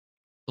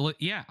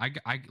 Yeah,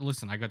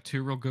 listen, I got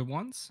two real good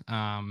ones.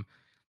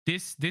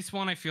 This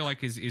one I feel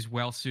like is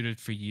well suited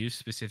for you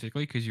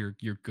specifically because you're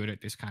good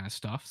at this kind of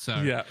stuff.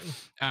 So yeah.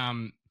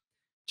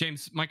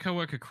 James, my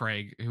coworker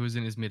Craig, who is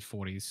in his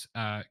mid-40s,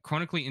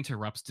 chronically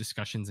interrupts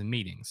discussions and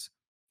meetings,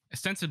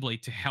 ostensibly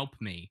to help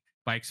me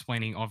by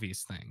explaining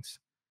obvious things.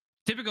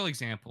 Typical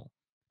example: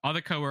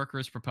 other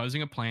coworkers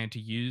proposing a plan to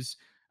use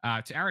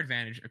to our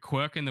advantage a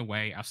quirk in the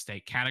way our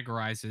state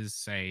categorizes,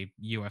 say,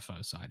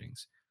 UFO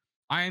sightings.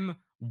 I'm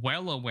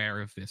well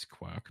aware of this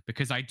quirk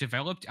because I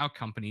developed our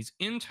company's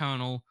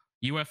internal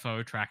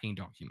UFO tracking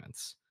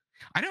documents.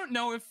 I don't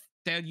know if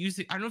they'll use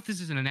it. I don't know if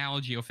this is an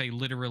analogy or if they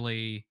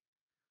literally,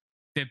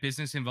 their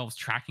business involves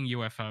tracking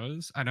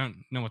UFOs. I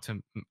don't know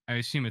I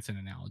assume it's an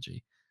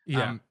analogy.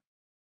 Yeah.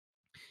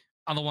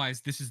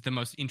 Otherwise, this is the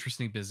most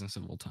interesting business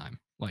of all time.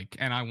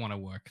 And I want to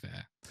work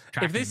there.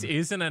 If this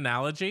is an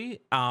analogy,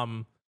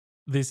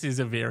 this is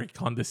a very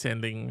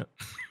condescending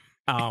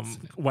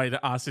way to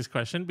ask this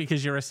question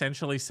because you're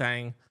essentially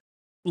saying,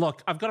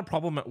 look, I've got a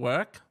problem at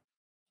work,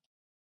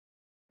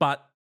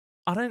 but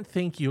I don't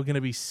think you're going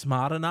to be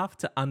smart enough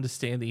to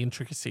understand the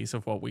intricacies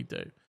of what we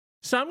do.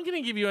 So I'm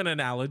going to give you an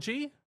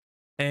analogy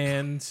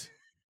and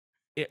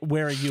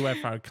we're a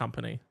UFO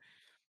company.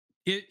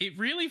 It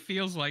really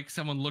feels like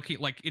someone looking,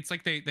 like it's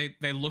like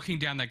they're looking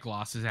down their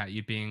glasses at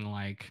you, being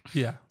like,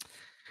 yeah,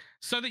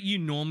 so that you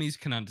normies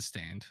can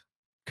understand.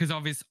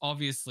 Because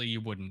obviously you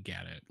wouldn't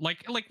get it.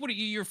 Like what are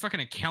you? You're a fucking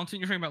accountant.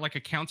 You're talking about like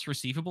accounts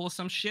receivable or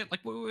some shit. Like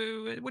what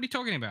are you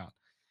talking about?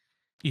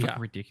 Yeah,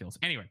 fucking ridiculous.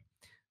 Anyway,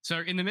 so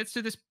in the midst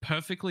of this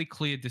perfectly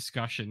clear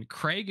discussion,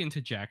 Craig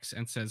interjects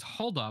and says,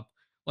 "Hold up,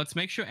 let's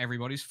make sure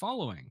everybody's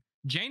following.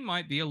 Jane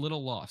might be a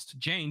little lost.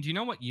 Jane, do you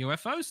know what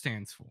UFO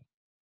stands for?"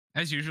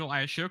 As usual,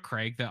 I assure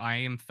Craig that I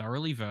am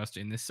thoroughly versed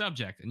in this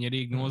subject, and yet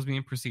he ignores me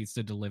and proceeds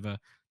to deliver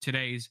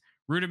today's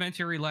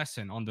rudimentary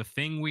lesson on the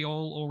thing we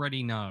all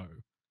already know.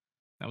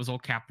 That was all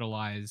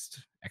capitalized.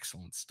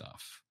 Excellent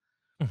stuff.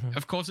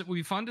 Of course, it would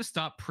be fun to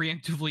start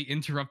preemptively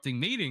interrupting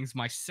meetings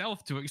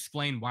myself to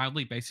explain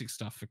wildly basic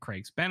stuff for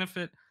Craig's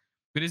benefit,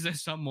 but is there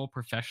some more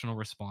professional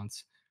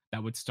response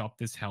that would stop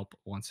this help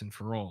once and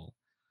for all?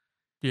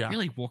 Yeah.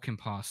 Really walking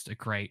past a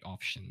great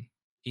option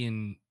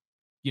in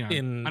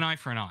an eye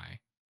for an eye.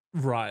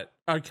 Right.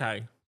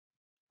 Okay.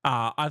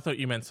 I thought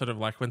you meant sort of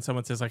like when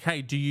someone says like,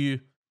 "Hey, do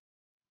you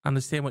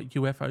understand what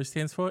UFO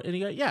stands for?" And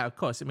you go, "Yeah, of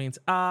course. It means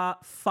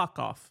fuck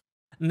off."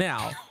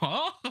 Now,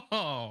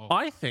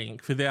 I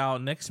think for our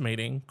next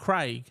meeting,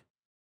 Craig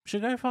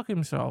should go fuck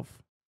himself.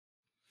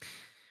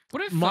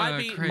 What if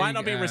might Craig,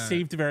 not be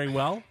received very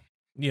well,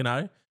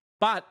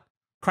 but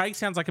Craig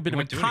sounds like a bit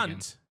of a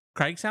cunt.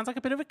 Craig sounds like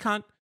a bit of a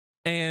cunt,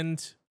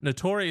 and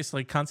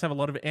notoriously, cunts have a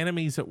lot of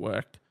enemies at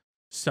work.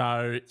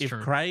 So if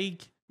true.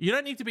 Craig, you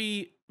don't need to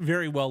be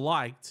very well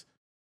liked.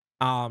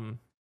 You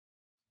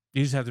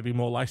just have to be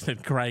more liked than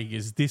Craig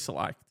is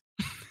disliked.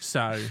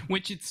 So,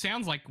 which it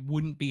sounds like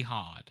wouldn't be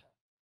hard.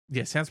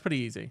 Yeah, sounds pretty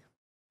easy.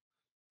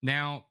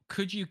 Now,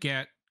 could you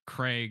get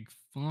Craig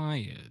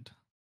fired?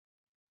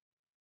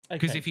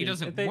 Because if he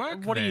doesn't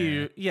work, what do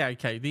you? Yeah,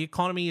 okay. The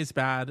economy is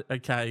bad.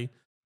 Okay,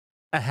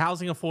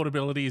 housing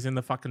affordability is in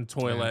the fucking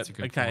toilet.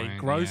 Yeah, okay, point.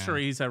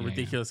 Groceries are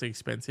ridiculously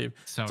expensive.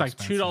 So it's like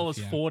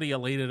 $2.40 a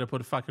liter to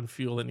put fucking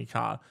fuel in your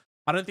car.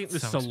 I don't think the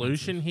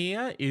solution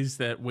here is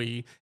that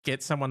we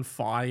get someone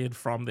fired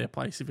from their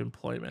place of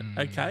employment.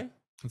 Okay.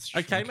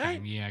 Okay,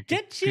 mate. Yeah.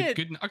 Get shit.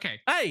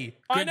 Okay. Hey,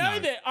 I know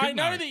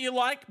that you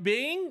like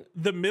being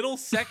the middle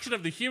section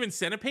of the human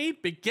centipede,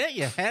 but get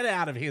your head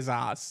out of his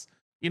ass.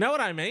 You know what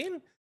I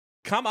mean?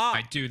 Come on.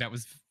 I do. That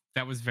was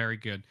very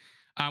good.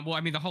 Well,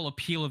 I mean, the whole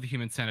appeal of the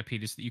human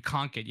centipede is that you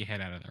can't get your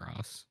head out of their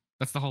ass.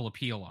 That's the whole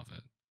appeal of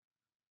it.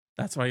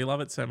 That's why you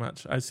love it so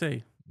much. I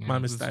see. Yeah, my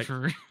mistake.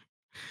 True.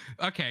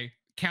 Okay.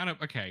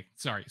 Okay.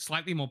 Sorry.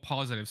 Slightly more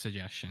positive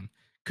suggestion.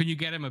 Could you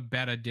get him a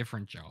better,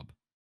 different job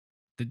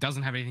that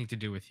doesn't have anything to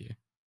do with you?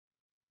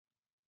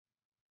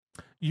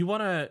 You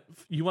want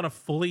to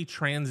fully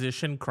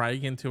transition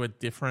Craig into a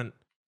different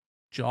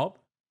job?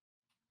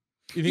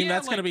 You think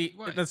that's going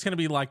to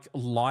be like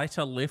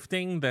lighter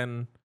lifting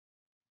than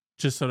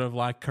just sort of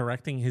like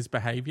correcting his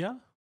behavior?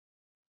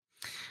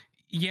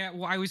 Yeah,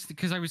 well, I was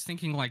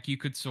thinking like you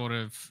could sort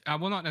of,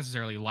 well, not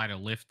necessarily lighter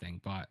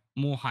lifting, but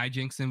more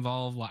hijinks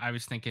involved. Like I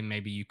was thinking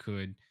maybe you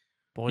could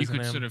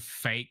sort of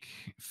fake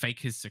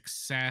his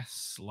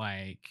success.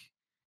 Like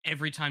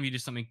every time you do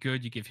something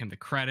good, you give him the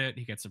credit.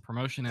 He gets a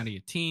promotion out of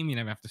your team. You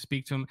never have to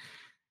speak to him.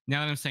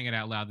 Now that I'm saying it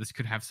out loud, this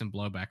could have some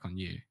blowback on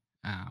you.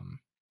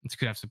 This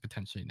could have some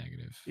potentially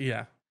negative.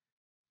 Yeah.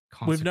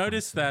 We've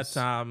noticed that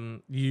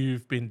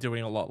you've been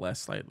doing a lot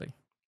less lately.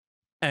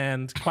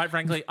 And quite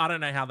frankly, I don't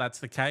know how that's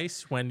the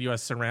case when you are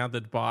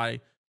surrounded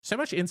by so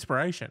much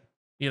inspiration.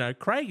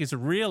 Craig is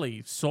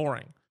really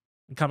soaring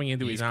and coming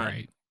into his own.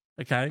 Great.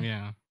 Okay?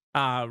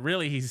 Yeah.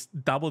 Really, he's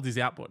doubled his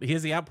output. He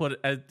has the output,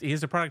 he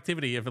has a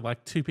productivity of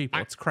like 2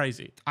 people. It's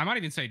crazy. I might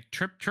even say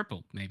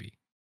tripled, maybe.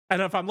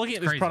 And if I'm looking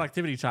at this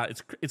productivity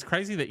chart, it's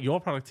crazy that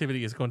your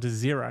productivity has gone to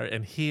 0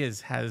 and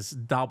his has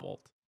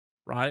doubled,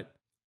 right?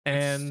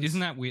 And isn't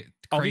that weird?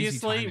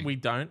 Obviously, we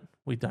don't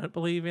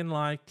believe in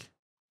like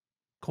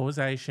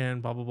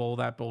causation, blah blah blah, all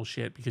that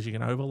bullshit, because you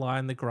can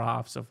overline the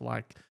graphs of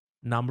like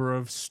number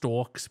of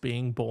storks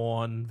being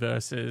born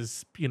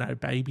versus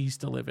babies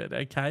delivered.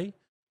 Okay.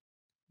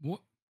 What?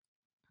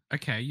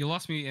 Okay, you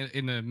lost me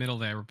in the middle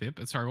there a bit.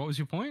 But sorry, what was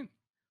your point?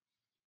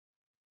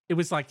 It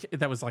was like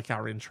that was like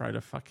our intro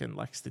to fucking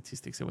like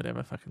statistics or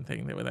whatever fucking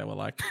thing that they were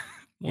like,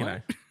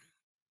 dude.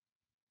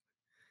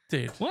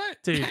 What?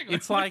 Dude,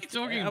 it's like,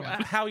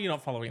 how are you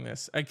not following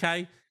this?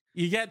 Okay,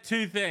 you get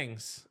 2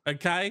 things.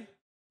 Okay.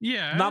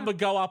 Yeah. Number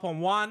go up on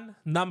one,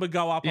 number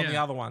go up on the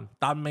other one.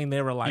 Doesn't mean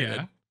they're related.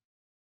 Yeah.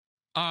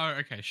 Oh,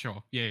 okay,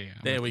 sure. Yeah.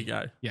 There we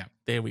go. Yeah.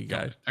 There we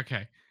go.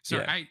 Okay.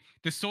 So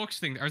the storks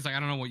thing, I was like, I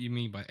don't know what you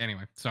mean, but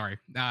anyway, sorry.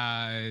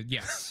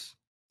 Yes.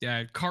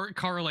 Yeah.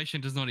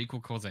 Correlation does not equal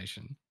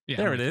causation. Yeah.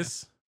 There it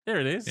is.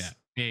 Yeah.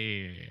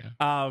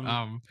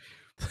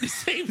 This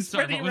seems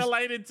pretty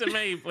related to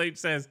me, Bleach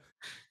says.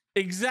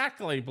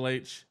 Exactly,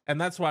 Bleach.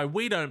 And that's why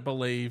we don't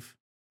believe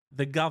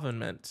the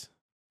government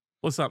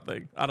or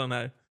something. I don't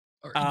know.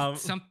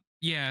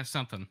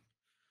 Something.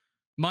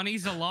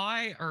 Money's a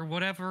lie or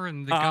whatever,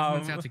 and the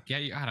government's out to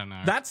get you. I don't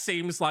know. That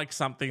seems like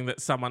something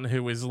that someone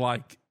who is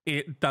like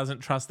it doesn't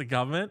trust the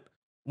government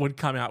would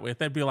come out with.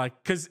 They'd be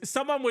like, because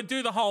someone would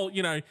do the whole,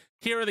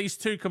 here are these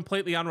two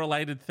completely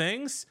unrelated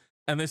things,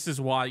 and this is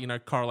why,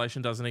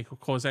 correlation doesn't equal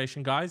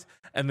causation, guys.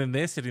 And then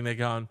they're sitting there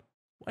going,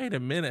 wait a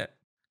minute.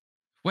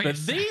 But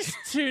these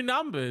two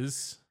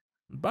numbers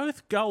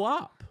both go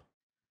up.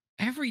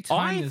 Every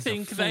time I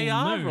think they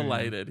are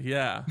related,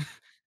 yeah.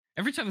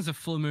 Every time there's a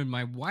full moon,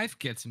 my wife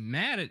gets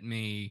mad at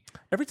me.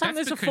 Every time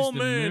there's a full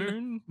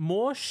moon,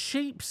 more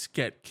sheeps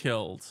get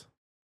killed.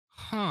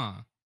 Huh.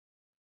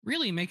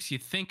 Really makes you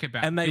think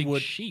about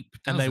sheep,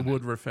 and they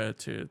would refer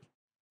to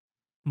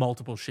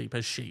multiple sheep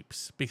as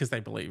sheeps because they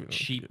believe in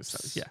sheep.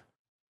 So,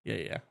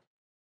 yeah.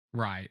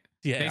 Right.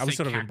 Yeah, I was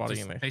sort of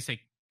embodying there. They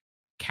say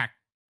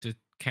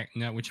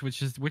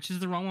which is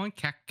the wrong one?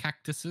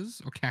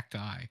 Cactuses or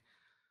cacti?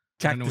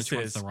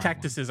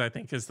 Cactuses, I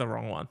think, is the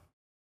wrong one.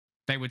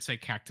 They would say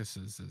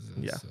cactuses.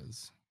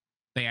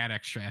 They add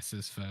extra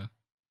S's for...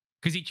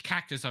 Because each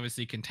cactus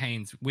obviously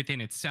contains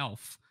within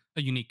itself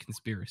a unique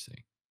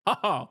conspiracy.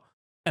 Oh,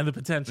 and the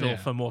potential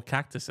for more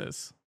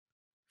cactuses.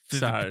 The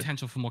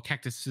potential for more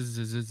cactuses.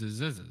 It's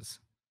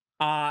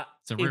a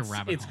real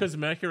rabbit hole. It's because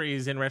Mercury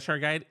is in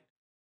retrograde.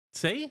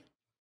 See?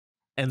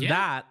 And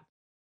that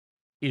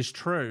is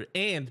true.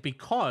 And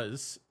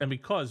because,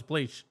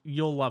 Bleach,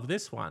 you'll love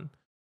this one.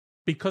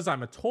 Because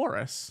I'm a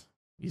Taurus,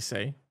 you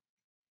see.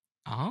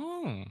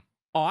 Oh.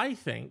 I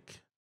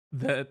think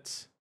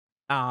that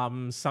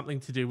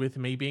something to do with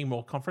me being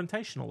more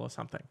confrontational or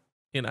something,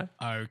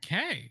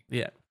 Okay.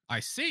 Yeah. I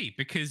see.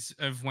 Because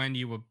of when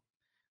you were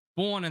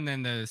born and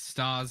then the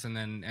stars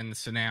and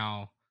so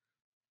now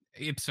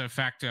ipso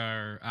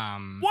facto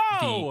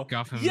the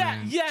government.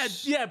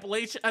 Yeah,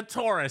 Bleach, a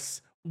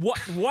Taurus. What?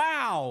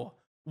 Wow.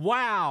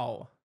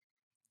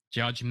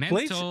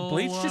 Judgmental.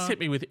 Bleach just hit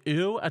me with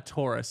a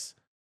Taurus.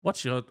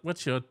 What's your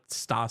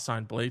star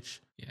sign,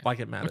 Bleach? Yeah.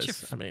 Like it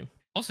matters.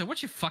 Also,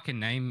 what's your fucking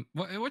name?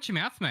 What's your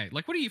mouth, mate?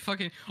 Like, what are you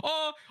fucking?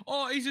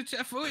 He's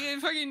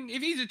fucking.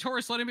 If he's a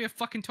Taurus, let him be a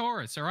fucking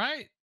Taurus. All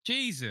right,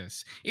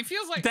 Jesus. It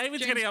feels like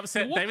David's getting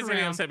upset. David's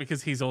getting upset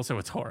because he's also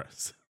a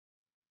Taurus.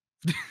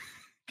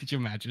 Could you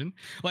imagine?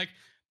 Like,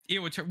 me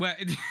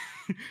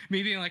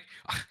being like,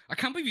 I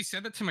can't believe you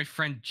said that to my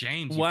friend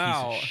James.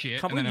 Wow, you piece of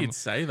shit. Can't believe you'd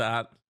say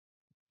that.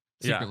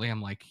 Secretly,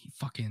 I'm like, he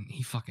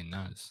fucking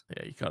knows.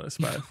 Yeah, you got us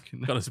both.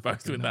 Got us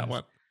both with that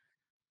one.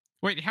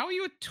 Wait, how are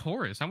you a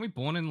Taurus? Aren't we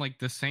born in like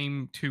the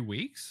same 2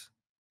 weeks?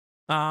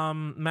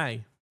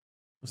 May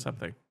or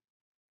something.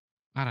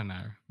 I don't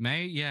know.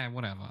 May, yeah,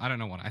 whatever. I don't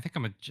know what. I think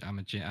I'm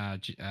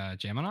a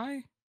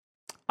Gemini.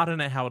 I don't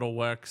know how it all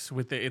works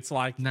with it. It's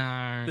like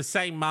the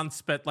same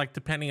months, but like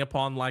depending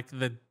upon like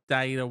the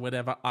date or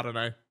whatever. I don't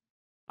know.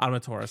 I'm a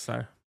Taurus,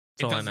 though.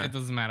 It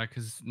doesn't matter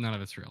because none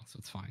of it's real, so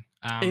it's fine.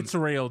 It's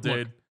real, dude.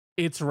 Look,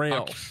 it's real.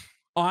 Okay.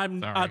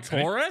 I'm a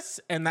Taurus,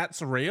 and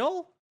that's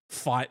real.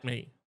 Fight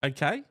me,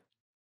 okay?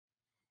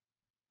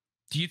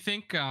 Do you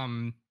think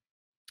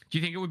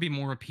it would be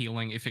more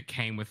appealing if it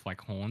came with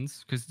like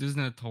horns? Because isn't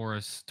a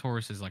Taurus?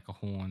 Taurus is like a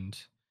horned.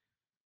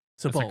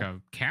 It's a bull. Like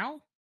a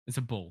cow. It's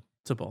a bull.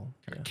 It's a bull.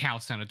 Yeah. Cow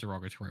sounded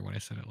derogatory when I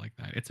said it like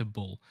that. It's a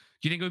bull.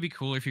 Do you think it would be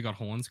cool if you got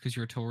horns because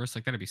you're a Taurus?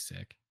 Like that'd be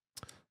sick.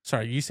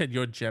 Sorry, you said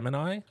you're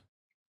Gemini.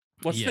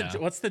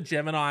 What's the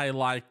Gemini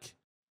like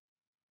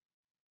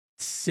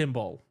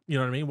symbol? You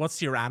know what I mean?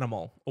 What's your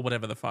animal or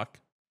whatever the fuck?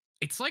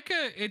 It's like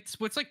it's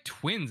like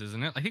twins,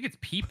 isn't it? I think it's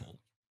people,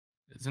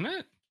 isn't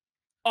it?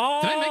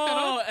 Oh, did I make that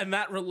up? And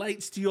that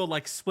relates to your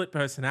like split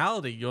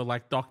personality. You're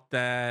like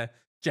Dr.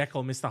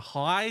 Jekyll, Mr.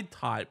 Hyde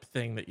type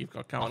thing that you've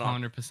got going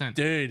on. 100%.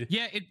 Dude,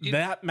 yeah,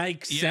 that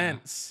makes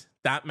sense.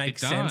 That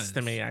makes sense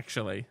to me,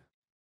 actually.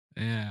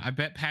 Yeah, I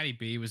bet Patty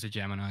B was a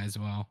Gemini as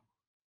well.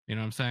 You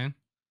know what I'm saying?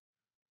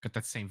 Got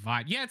that same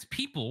vibe. Yeah, it's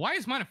people. Why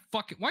is mine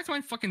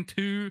fucking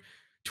two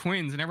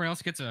twins and everyone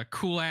else gets a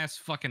cool ass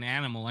fucking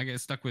animal? I get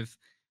stuck with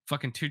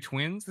fucking two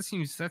twins.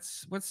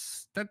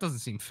 That doesn't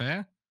seem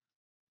fair.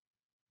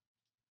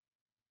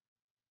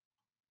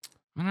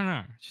 I don't know.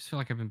 I just feel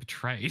like I've been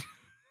betrayed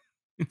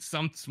in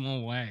some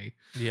small way.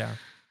 Yeah.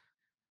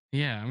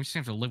 Yeah, I'm just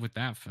gonna have to live with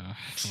that for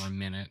a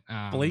minute.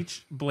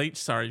 Bleach,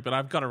 sorry, but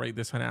I've got to read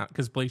this one out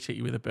because Bleach hit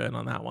you with a burn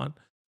on that one.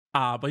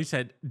 Bleach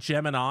said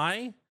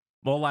Gemini,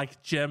 more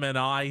like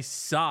Gemini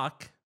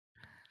suck.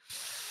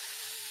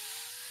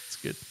 It's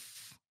good.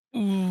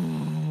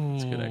 Ooh,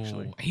 it's good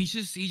actually. He's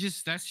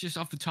just that's just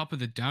off the top of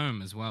the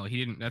dome as well.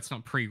 That's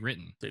not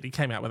pre-written. Dude, he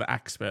came out with an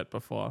expert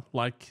before.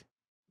 Like,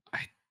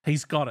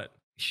 he's got it.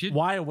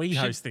 Why are we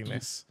hosting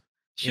this?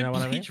 You know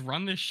what Bleach I mean?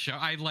 Run this show?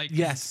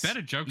 It's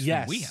better jokes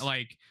than we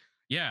like.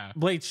 Yeah,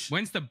 Bleach.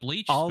 When's the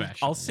Bleach special?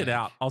 I'll sit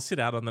out. I'll sit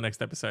out on the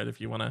next episode if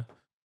you want to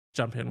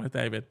jump in with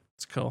David.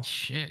 It's cool.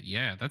 Shit,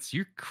 yeah,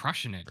 you're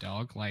crushing it,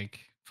 dog. Like,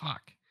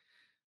 fuck.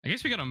 I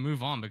guess we got to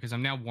move on because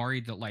I'm now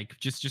worried that like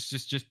just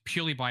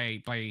purely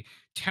by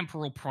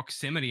temporal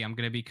proximity, I'm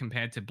gonna be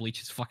compared to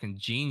Bleach's fucking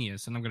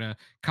genius, and I'm gonna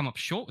come up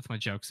short with my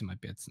jokes and my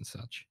bits and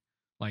such.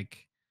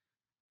 Like,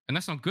 and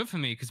that's not good for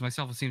me because my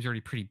self-esteem's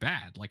already pretty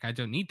bad. Like, I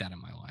don't need that in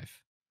my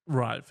life.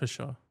 Right, for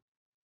sure.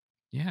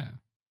 Yeah.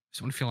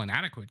 just want to feel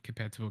inadequate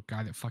compared to a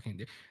guy that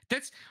fucking.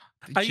 That's.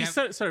 Are you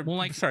so well,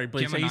 like, sorry,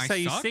 Bleach? Are you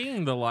Gemini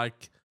seeing the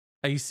like?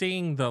 Are you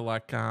seeing the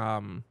like?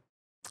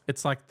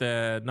 It's like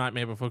the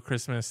Nightmare Before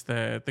Christmas.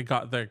 The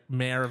guy, the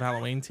mayor of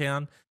Halloween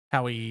Town.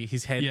 How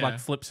his head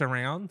like flips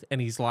around and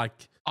he's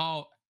like,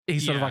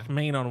 he's sort of like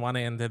mean on one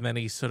end and then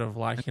he's sort of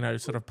like, you know,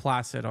 sort of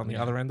placid on the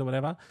other end or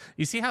whatever.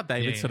 You see how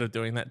David's sort of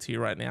doing that to you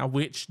right now,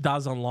 which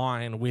does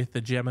align with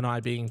the Gemini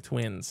being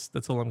twins.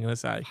 That's all I'm gonna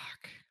say.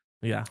 Fuck.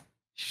 Yeah.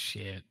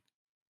 Shit.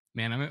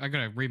 Man, I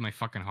gotta read my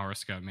fucking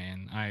horoscope,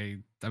 man.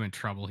 I'm in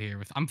trouble here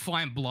with. I'm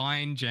flying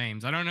blind,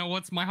 James. I don't know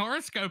what my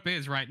horoscope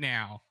is right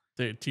now.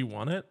 Dude, do you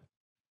want it?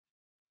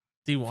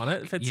 Do you want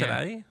it for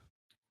today?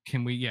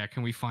 Can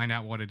we find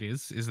out what it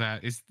is?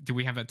 Do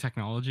we have that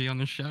technology on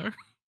the show?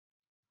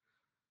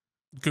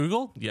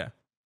 Google? Yeah.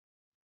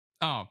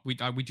 Oh, we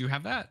do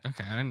have that?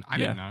 Okay. I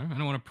didn't know. I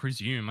don't want to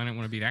presume. I don't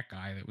want to be that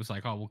guy that was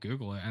like, oh, we'll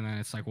Google it. And then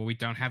it's like, well, we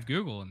don't have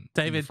Google. And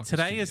David,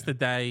 today is the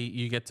day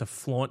you get to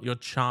flaunt your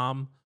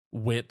charm,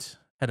 wit,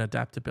 and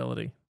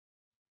adaptability.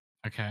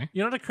 Okay.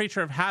 You're not a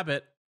creature of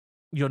habit.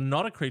 You're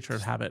not a creature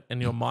of habit, and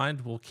your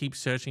mind will keep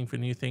searching for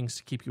new things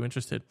to keep you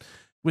interested.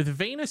 With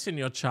Venus in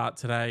your chart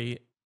today,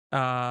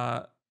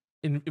 will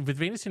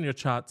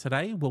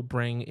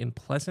bring in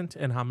pleasant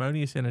and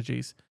harmonious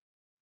energies,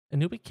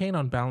 and you'll be keen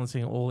on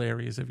balancing all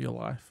areas of your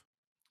life.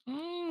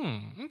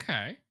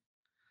 Okay.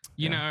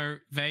 You know,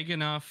 vague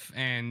enough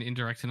and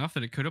indirect enough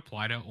that it could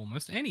apply to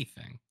almost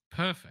anything.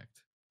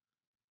 Perfect.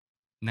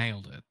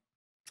 Nailed it.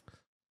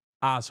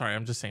 Sorry,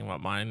 I'm just seeing what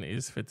mine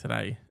is for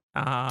today.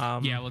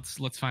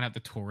 Let's find out the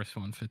Taurus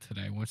one for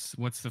today.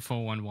 What's the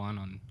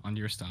 411 on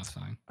your star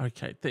sign?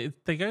 Okay,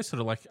 they go sort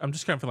of like, I'm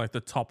just going for like the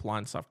top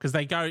line stuff because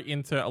they go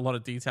into a lot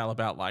of detail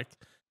about like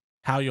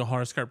how your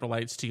horoscope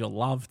relates to your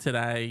love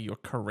today, your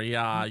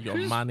career, your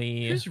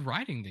money. Who's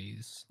writing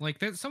these? Like,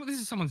 this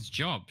is someone's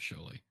job,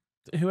 surely.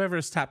 Whoever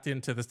has tapped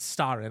into the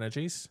star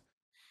energies.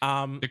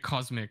 The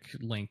cosmic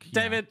link.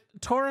 David,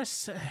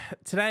 Taurus,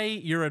 today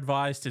you're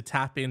advised to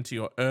tap into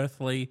your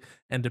earthly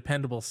and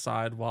dependable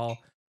side while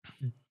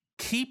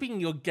keeping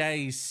your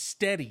gaze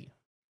steady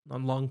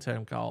on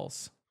long-term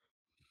goals.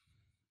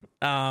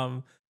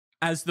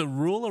 As the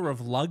ruler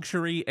of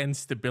luxury and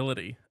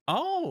stability.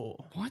 Oh.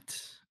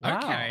 What? Wow.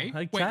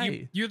 Okay.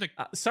 Wait, you're the...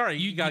 sorry,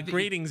 you got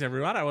greetings,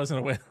 everyone. I wasn't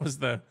aware it was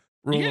the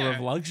ruler of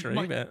luxury,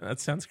 but that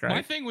sounds great.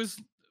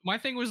 My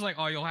thing was like,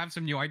 oh, you'll have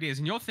some new ideas.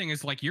 And your thing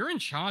is like, you're in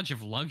charge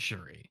of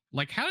luxury.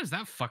 Like, how does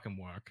that fucking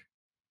work?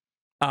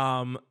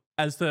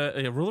 As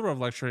the ruler of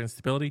luxury and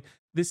stability,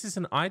 this is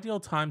an ideal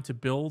time to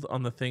build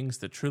on the things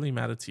that truly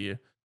matter to you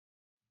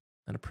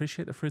and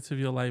appreciate the fruits of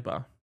your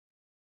labor.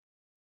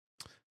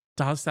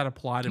 Does that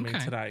apply to me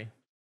today?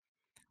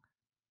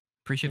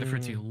 Appreciate the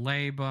fruits of your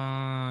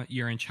labor.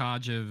 You're in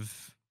charge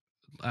of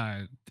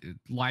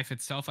life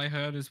itself, I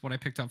heard, is what I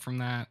picked up from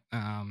that.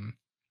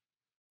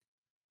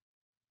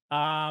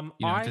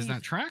 Does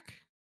that track?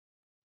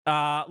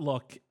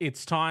 Look,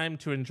 it's time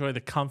to enjoy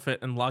the comfort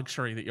and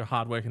luxury that your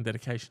hard work and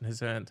dedication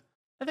has earned.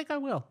 I think I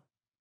will.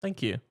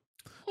 Thank you.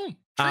 Oh,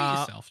 treat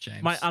yourself,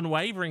 James. My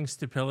unwavering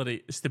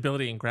stability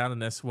and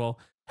groundedness will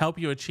help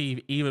you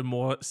achieve even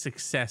more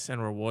success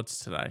and rewards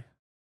today.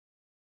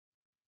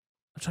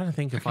 I'm trying to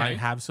think if I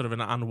have sort of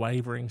an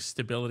unwavering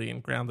stability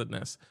and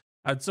groundedness.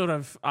 I don't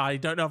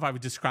know if I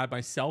would describe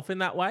myself in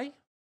that way.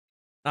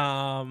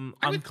 I'm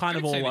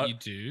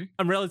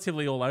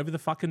relatively all over the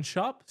fucking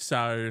shop,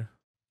 so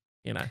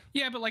you know.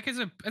 Yeah, but like as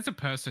a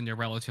person, you're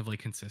relatively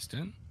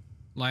consistent.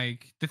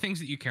 Like the things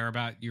that you care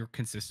about, you're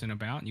consistent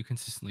about, and you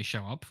consistently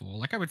show up for.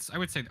 Like I would say,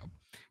 well,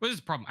 this is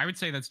the problem. I would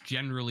say that's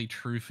generally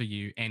true for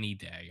you any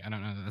day. I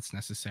don't know that that's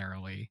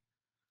necessarily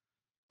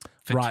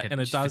right, and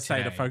it does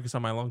say to focus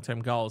on my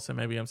long-term goals. So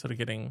maybe I'm sort of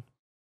getting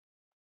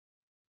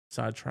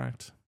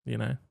sidetracked. You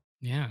know.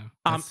 Yeah.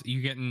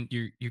 You're getting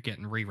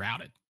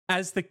rerouted.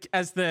 As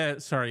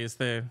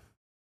the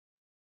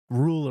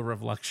ruler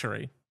of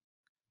luxury,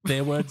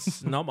 their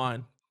words, not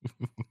mine.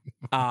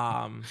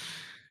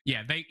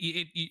 Yeah,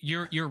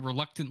 you're a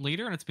reluctant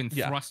leader, and it's been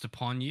thrust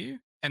upon you,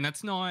 and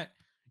that's not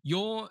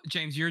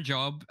James. Your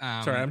job.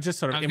 Sorry, I'm just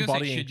sort of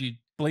embodying.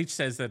 Bleach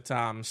says that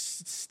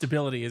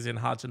stability is in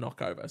hard to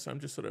knock over, so I'm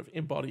just sort of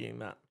embodying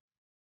that.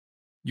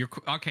 You're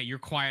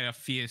quite a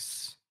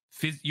fierce.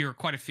 You're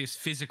quite a fierce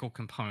physical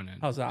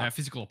component. How's that?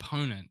 Physical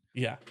opponent.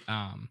 Yeah.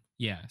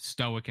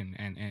 Stoic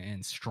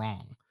and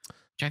strong,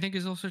 which I think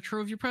is also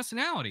true of your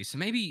personality. So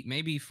maybe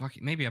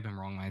I've been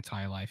wrong my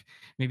entire life.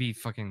 Maybe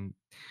fucking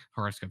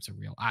horoscopes are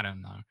real. I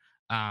don't know.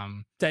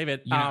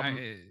 David,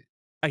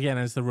 again,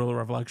 as the ruler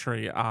of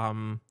luxury,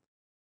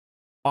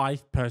 I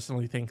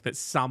personally think that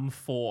some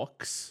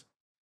forks,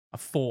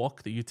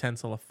 the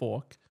utensil, a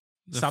fork,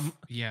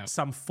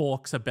 some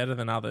forks are better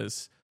than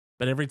others.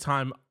 But every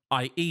time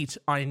I eat,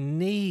 I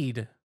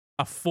need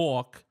a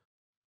fork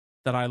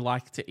that I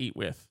like to eat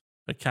with.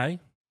 Okay.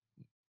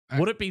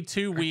 Would it be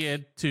too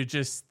weird to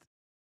just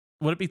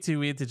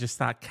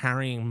start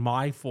carrying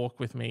my fork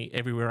with me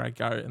everywhere I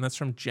go? And that's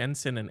from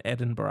Jensen in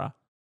Edinburgh.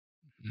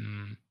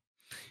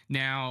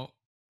 Now,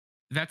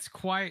 that's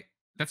quite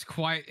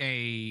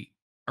a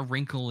a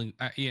wrinkle.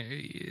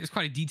 It's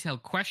quite a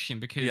detailed question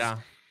because,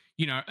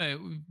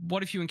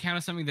 what if you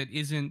encounter something that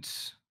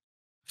isn't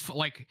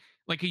like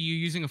are you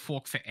using a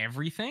fork for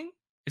everything?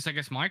 It's, I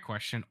guess, my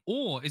question.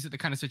 Or is it the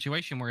kind of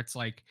situation where it's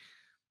like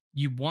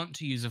you want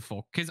to use a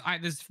fork? Because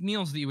there's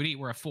meals that you would eat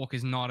where a fork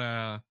is not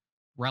a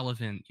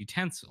relevant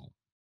utensil.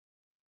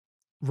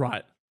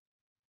 Right.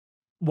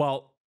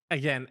 Well,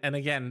 again,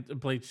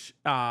 Bleach,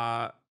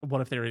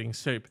 what if they're eating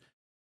soup?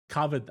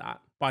 Covered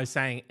that by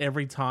saying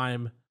every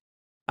time,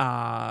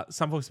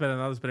 some forks better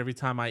than others, but every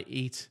time I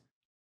eat,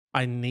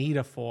 I need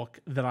a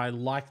fork that I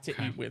like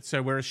to eat with.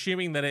 So we're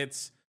assuming that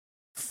it's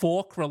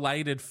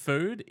fork-related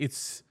food.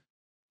 It's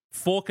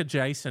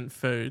fork-adjacent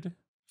food.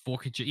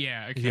 Fork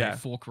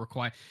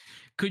required.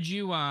 Could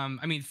you,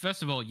 I mean,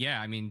 first of all,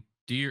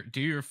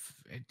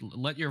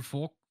 let your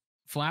fork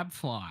flab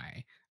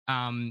fly.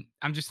 I'm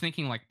just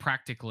thinking, like,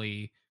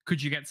 practically,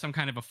 could you get some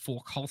kind of a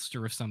fork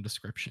holster of some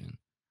description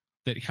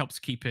that helps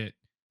keep it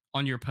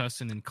on your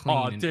person and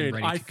clean and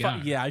ready to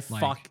go?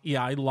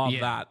 I love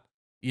that.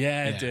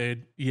 Yeah,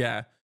 dude.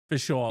 Yeah, for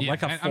sure.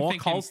 Like a fork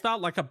holster,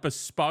 like a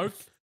bespoke,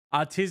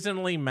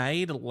 artisanally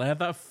made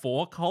leather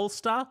fork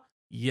holster.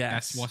 Yes.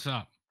 That's what's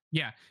up.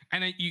 Yeah.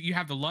 And you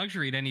have the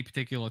luxury at any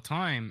particular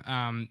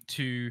time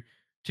to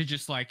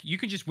just, like, you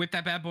can just whip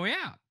that bad boy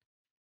out.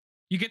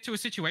 You get to a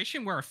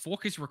situation where a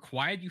fork is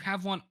required, you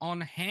have one on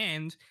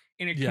hand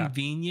in a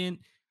convenient,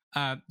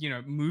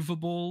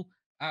 movable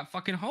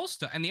fucking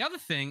holster. And the other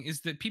thing is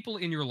that people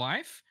in your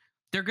life,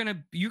 you're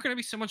gonna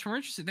be so much more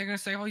interested. They're gonna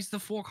say, "Oh, he's the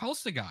fork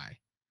holster guy.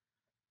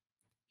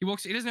 He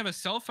doesn't have a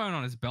cell phone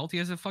on his belt. He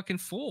has a fucking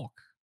fork."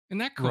 Isn't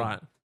that cool? Right.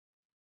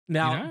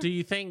 Now, do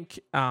you think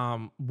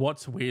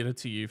what's weirder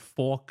to you,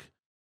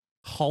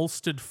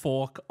 holstered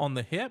fork on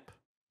the hip,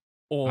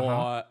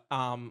 or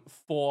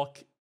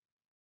fork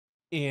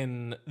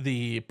in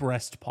the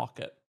breast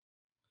pocket?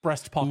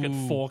 Breast pocket,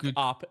 fork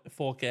up,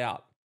 fork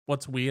out.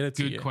 What's weirder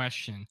to you? Good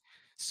question.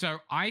 So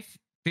I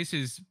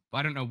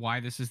don't know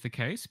why this is the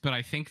case, but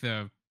I think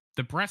the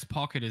breast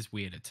pocket is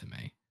weirder to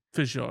me.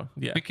 For sure,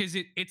 yeah. Because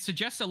it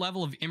suggests a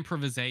level of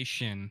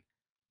improvisation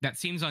that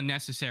seems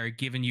unnecessary,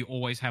 given you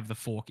always have the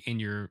fork in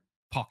your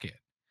pocket.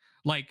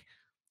 Like,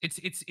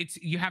 it's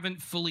you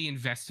haven't fully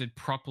invested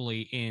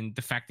properly in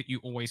the fact that you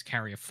always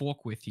carry a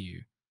fork with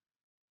you.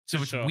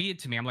 So it's weird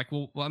to me. I'm like,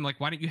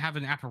 why don't you have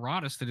an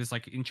apparatus that is,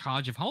 like, in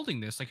charge of holding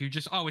this? Like,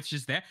 it's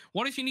just there.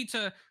 What if you need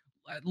to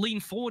lean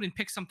forward and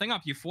pick something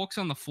up? Your fork's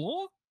on the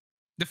floor?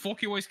 The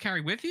fork you always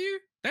carry with you?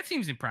 That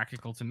seems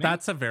impractical to me.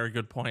 That's a very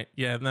good point.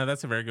 Yeah, no,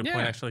 that's a very good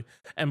point, actually.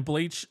 And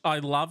Bleach, I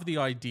love the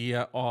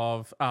idea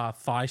of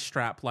thigh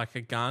strap like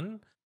a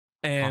gun.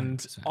 And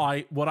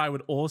 100%. What I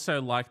would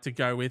also like to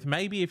go with,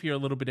 maybe if you're a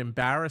little bit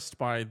embarrassed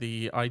by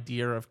the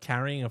idea of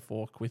carrying a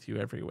fork with you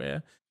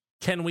everywhere,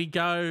 can we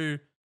go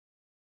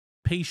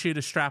pea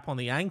shooter strap on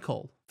the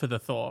ankle for the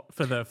fork?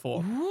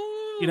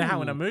 Ooh, you know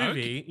how in a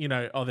movie,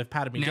 they've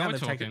patted me down,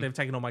 they've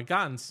taken all my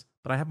guns,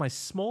 but I have my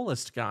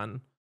smallest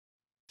gun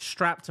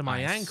strapped to my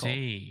ankle.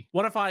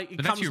 What if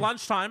it comes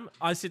lunchtime,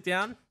 I sit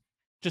down,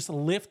 just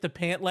lift the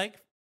pant leg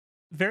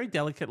very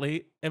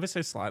delicately, ever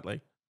so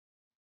slightly,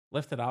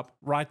 lift it up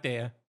right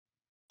there,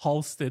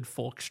 holstered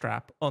fork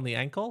strap on the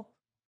ankle,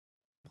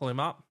 pull him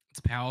up.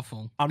 It's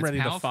powerful. I'm ready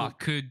to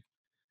fuck.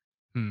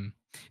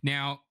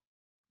 Now,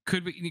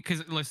 could we?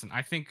 Because listen,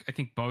 I think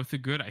both are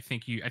good. I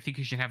think you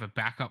should have a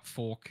backup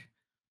fork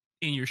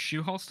in your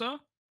shoe holster,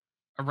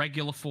 a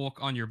regular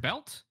fork on your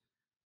belt,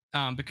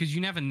 because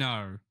you never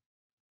know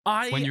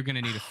when you're going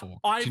to need a fork.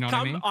 Do you know what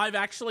I mean? I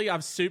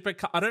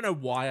don't know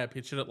why I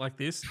pictured it like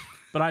this,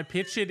 but I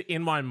pictured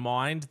in my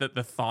mind that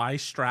the thigh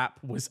strap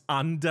was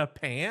under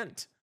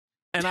pant.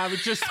 And I would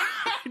just,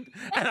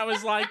 and I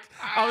was like,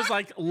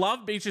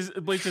 love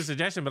Bleach's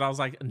suggestion, but I was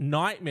like,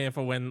 nightmare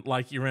for when,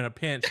 like, you're in a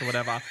pinch or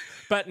whatever.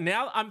 But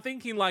now I'm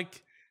thinking,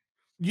 like,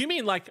 you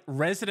mean like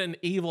Resident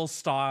Evil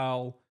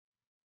style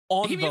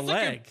on the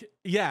leg?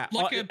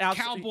 Like a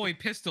cowboy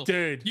pistol.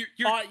 Dude,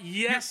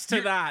 yes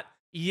to that.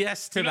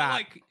 Yes to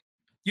that.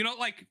 You're not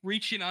like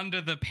reaching under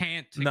the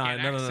pant to get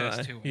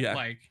access to it. Yeah.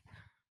 Like,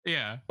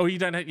 yeah. Or you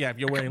don't have, if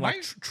you're wearing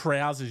like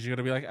trousers, you're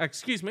going to be like,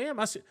 excuse me, I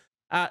must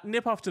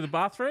nip off to the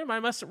bathroom. I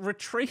must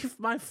retrieve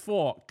my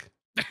fork.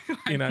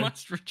 I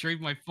must retrieve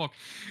my fork.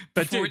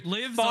 Before it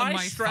lives on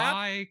my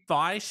thigh.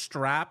 Thigh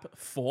strap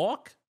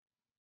fork?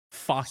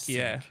 Fuck sick.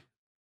 Yeah.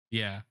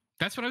 Yeah.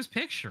 That's what I was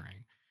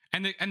picturing.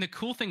 And the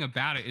cool thing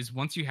about it is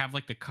once you have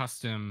like the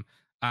custom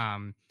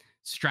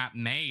strap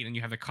made and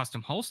you have the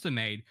custom holster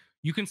made,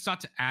 you can start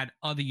to add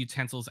other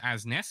utensils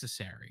as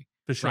necessary.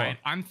 For sure. Right?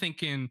 I'm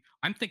thinking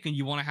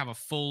you want to have a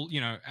full,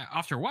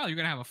 after a while, you're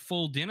going to have a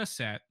full dinner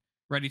set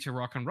ready to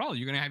rock and roll.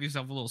 You're going to have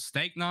yourself a little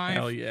steak knife.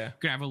 Hell yeah. You're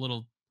going to have a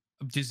little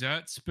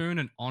dessert spoon,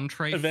 an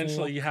entree. Eventually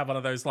fork. You have one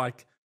of those,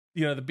 like,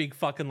 the big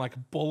fucking, like,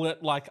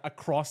 bullet, like,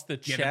 across the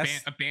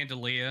chest. A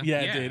bandolier.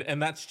 Yeah, dude.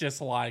 And that's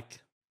just a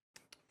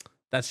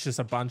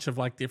bunch of,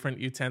 like, different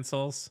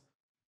utensils.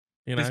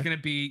 You're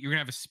going to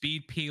have a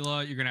speed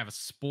peeler. You're going to have a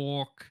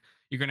spork.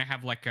 You're going to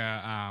have like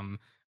a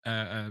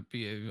a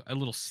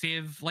little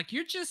sieve. Like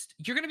you're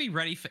going to be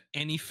ready for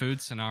any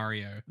food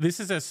scenario. This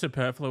is a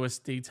superfluous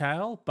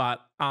detail,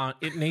 but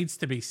it needs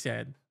to be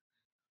said.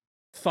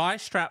 Thigh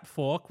strap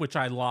fork, which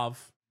I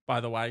love, by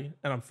the way,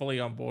 and I'm fully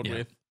on board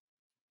with.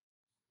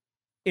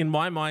 In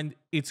my mind,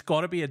 it's got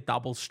to be a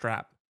double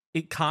strap.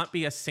 It can't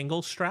be a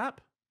single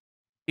strap.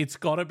 It's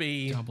got to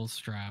be double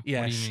strap.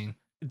 Yeah, what do you mean?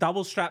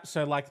 Double strap.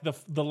 So like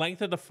the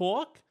length of the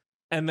fork,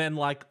 and then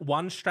like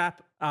one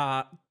strap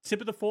tip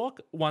of the fork,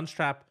 one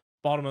strap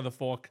bottom of the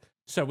fork.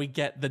 So we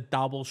get the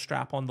double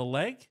strap on the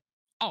leg.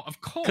 Oh,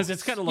 of course. Because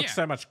it's going to look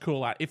so much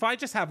cooler. If I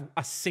just have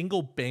a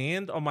single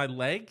band on my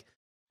leg,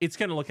 it's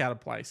going to look out of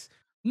place.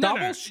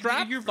 Double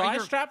strap, thigh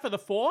strap for the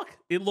fork,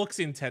 it looks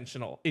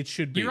intentional. It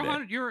should be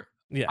You're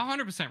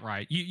 100%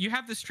 right. You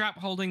have the strap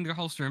holding the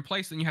holster in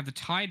place, and you have the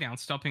tie down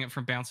stopping it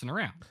from bouncing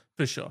around.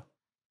 For sure.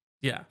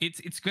 Yeah.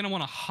 It's going to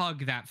want to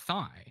hug that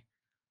thigh.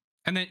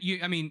 And then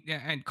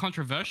and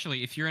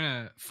controversially, if you're in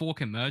a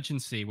fork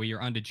emergency where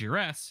you're under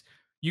duress,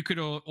 you could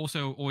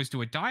also always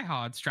do a die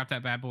hard, strap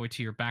that bad boy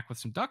to your back with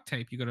some duct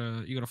tape. You got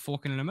a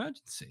fork in an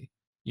emergency,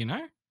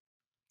 like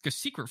a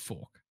secret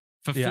fork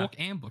for fork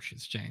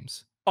ambushes,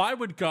 James. I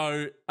would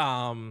go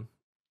on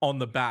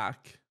the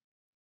back,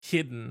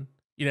 hidden.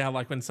 You know,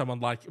 like when someone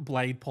like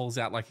Blade pulls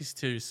out like his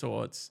two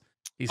swords,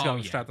 he's got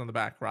them strapped on the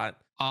back, right?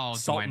 Oh,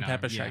 salt and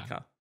pepper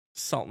shaker,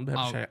 salt and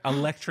pepper shaker,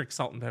 electric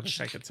salt and pepper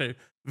shaker too.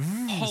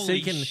 So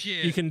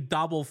you can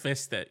double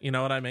fist it. You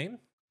know what I mean?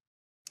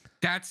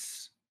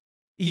 That's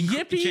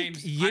yippee,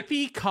 James,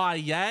 yippee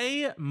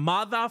ki-yay,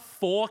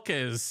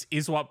 motherforkers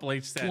is what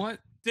Bleach said. What,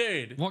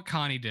 dude? What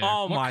can't he do?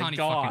 Oh what my can't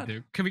god! He fucking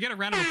do? Can we get a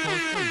round of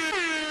applause, please?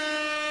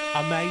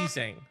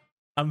 Amazing.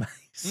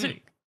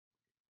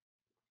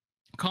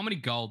 Comedy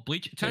gold.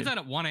 Bleach. It turns out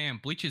at 1 a.m.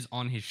 Bleach is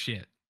on his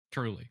shit.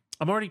 Truly.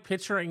 I'm already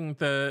picturing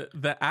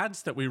the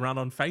ads that we run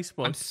on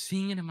Facebook. I'm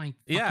seeing it in my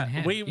fucking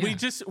head. We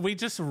just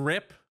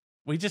rip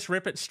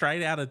it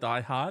straight out of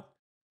Die Hard.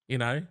 You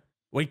know,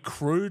 we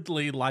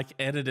crudely like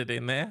edit it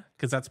in there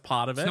because that's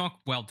part of it. It's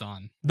not well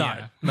done.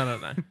 No.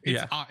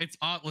 It's it's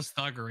artless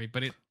thuggery,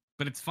 but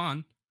it's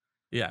fun.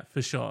 Yeah,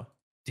 for sure.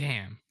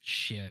 Damn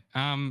shit.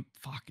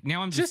 Fuck.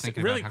 Now I'm just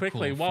thinking really about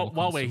quickly cool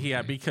while we're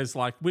here because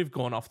like we've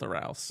gone off the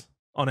rails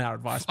on our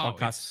advice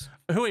podcast.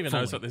 Who even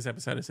knows what this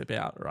episode is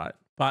about, right?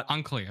 But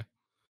unclear.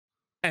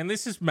 And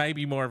this is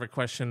maybe more of a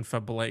question for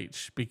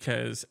Bleach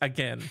because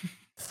again,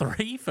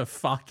 3 for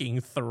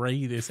fucking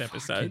 3 this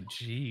episode. Fucking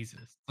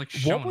Jesus. Like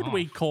what would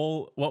we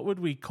call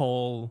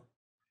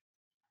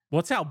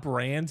what's our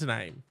brand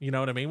name? You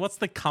know what I mean? What's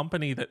the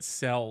company that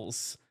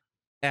sells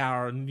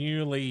our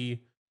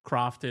newly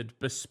crafted,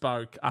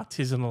 bespoke,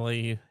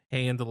 artisanally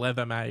hand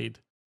leather made,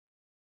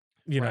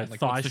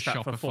 thigh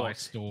strap for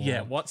forks?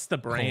 Yeah, what's the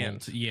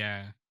brand? Called?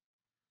 Yeah.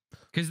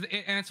 Because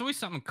it's always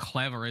something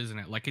clever, isn't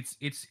it? Like it's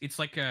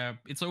like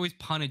it's always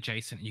pun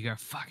adjacent. You go,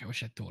 fuck, I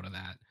wish I'd thought of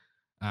that.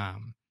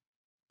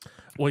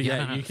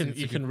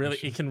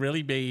 It can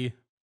really be.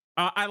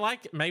 I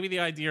like maybe the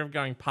idea of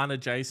going pun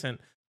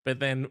adjacent, but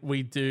then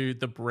we do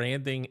the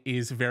branding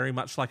is very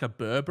much like a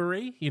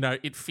Burberry. You know,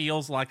 it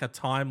feels like a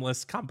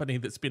timeless company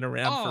that's been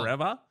around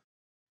forever.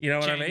 You know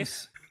what I mean?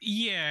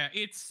 Yeah,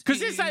 it's because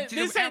this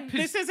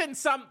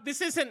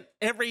isn't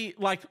every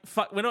like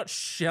we're not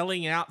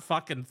shelling out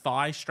fucking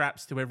thigh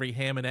straps to every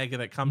ham and egger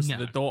that comes to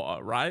the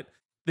door, right?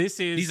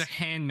 These are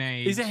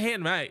handmade.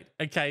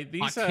 Okay,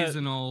 these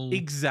artisanal. Are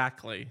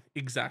exactly.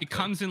 It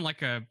comes in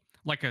like a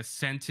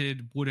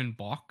scented wooden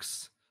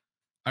box.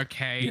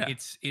 Okay, yeah.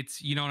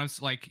 it's you know what I'm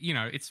like. You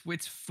know, it's we're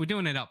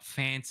doing it up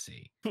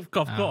fancy. Of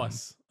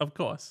course.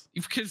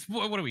 Because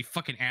what are we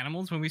fucking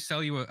animals when we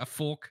sell you a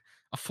fork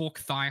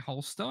thigh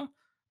holster?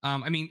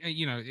 I mean,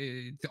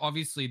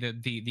 obviously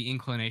the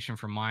inclination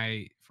from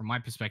my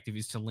perspective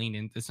is to lean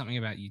in. There's something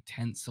about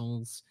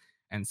utensils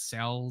and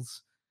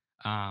cells.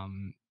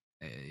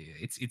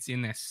 It's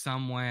in there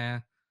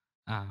somewhere.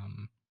 Yeah,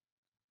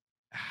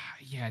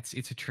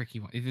 it's a tricky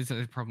one. It is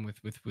a problem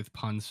with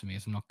puns for me,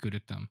 as I'm not good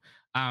at them.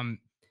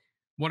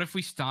 What if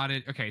we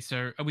started? Okay,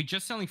 so are we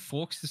just selling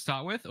forks to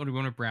start with, or do we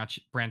want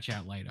to branch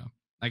out later?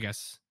 I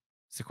guess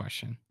it's the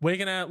question. We're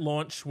gonna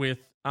launch with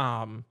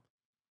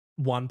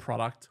one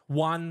product,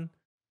 one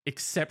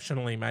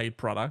exceptionally made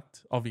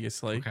product,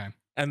 obviously. Okay.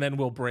 And then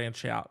we'll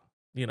branch out,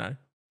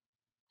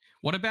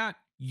 What about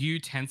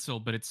utensil,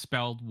 but it's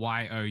spelled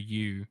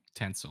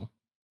Y-O-U-tensile?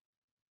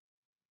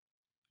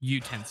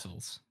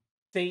 Utensils.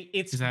 See,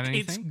 is that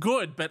anything? It's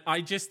good, but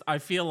I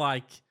feel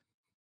like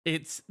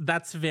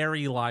that's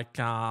very like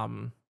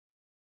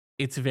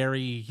it's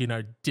very,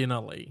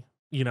 dinnerly.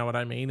 You know what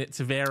I mean? It's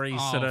very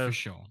sort of for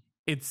sure.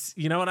 It's,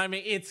 you know what I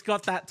mean? It's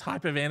got that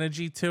type of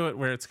energy to it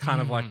where it's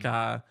kind of like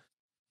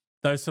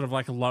those sort of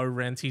like low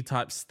renty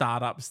type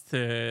startups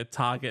to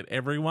target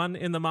everyone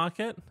in the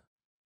market.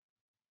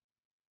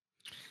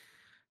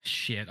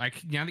 Shit.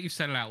 Now that you've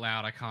said it out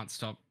loud, I can't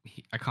stop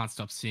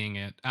seeing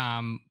it.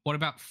 What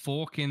about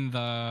fork in the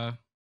I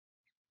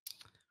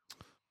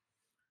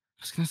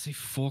was gonna say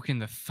fork in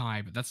the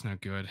thigh, but that's no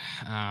good.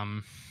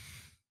 I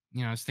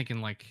was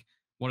thinking like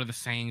what are the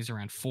sayings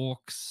around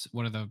forks?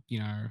 What are the,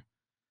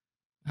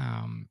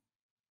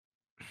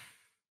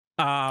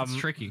 it's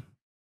tricky.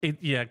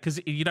 Because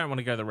you don't want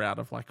to go the route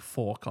of like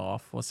fork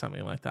off or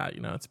something like that.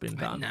 It's been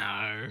done.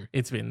 No,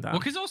 it's been done. Well,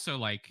 because also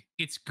like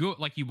it's good.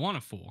 Like you want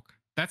a fork.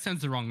 That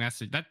sends the wrong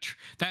message.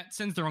 That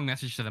sends the wrong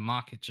message to the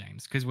market,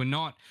 James. Because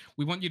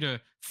we want you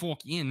to fork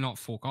in, not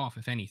fork off,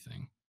 if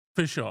anything.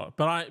 For sure,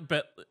 but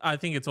I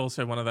think it's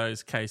also one of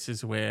those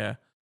cases where,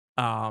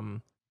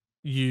 everyone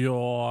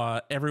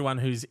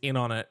who's in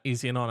on it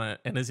is in on it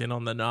and is in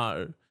on the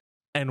no,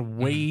 and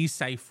we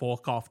say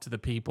fork off to the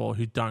people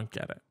who don't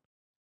get it.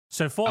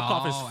 So fork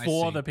off is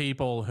for the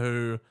people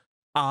who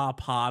are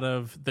part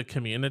of the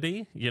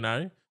community,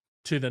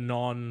 to the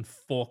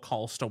non-fork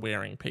holster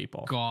wearing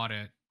people. Got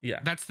it.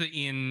 Yeah, that's the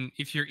in.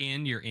 If you're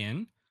in, you're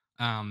in.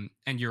 And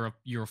you're a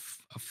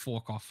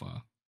fork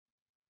offer,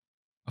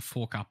 a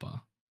fork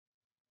upper.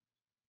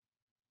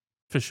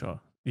 For sure.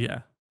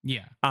 Yeah.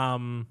 Yeah.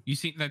 You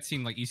seem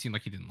like you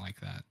didn't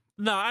like that.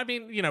 No, I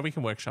mean, we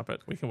can workshop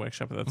it.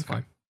 That's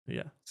fine.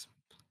 Yeah.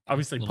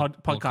 Obviously,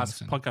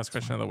 podcast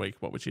question of the week.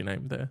 What would you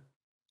name there?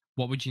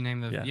 What would you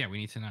name the? Yeah, we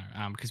need to know.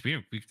 Because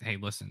we hey,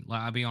 listen.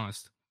 I'll be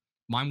honest.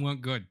 Mine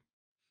weren't good.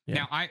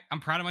 Yeah. Now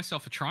I'm proud of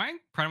myself for trying.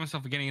 Proud of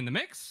myself for getting in the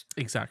mix.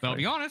 Exactly. But I'll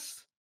be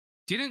honest.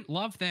 Didn't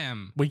love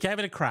them. We gave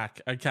it a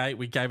crack. Okay,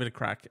 we gave it a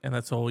crack, and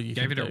that's all you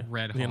gave can do. Gave it a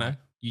red hot.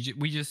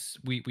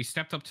 We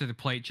stepped up to the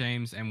plate,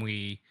 James, and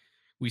we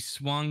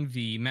swung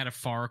the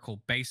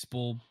metaphorical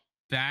baseball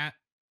bat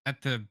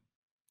at the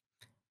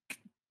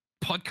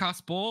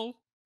podcast ball.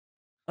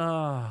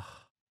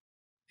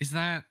 Is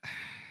that?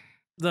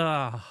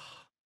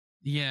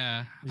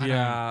 Yeah.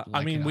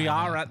 I mean, we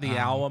are at the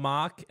hour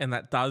mark, and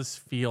that does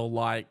feel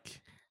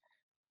like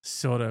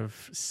sort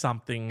of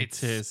something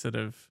to sort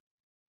of.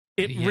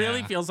 It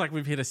really feels like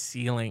we've hit a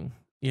ceiling.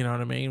 You know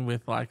what I mean?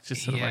 With like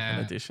just sort of like an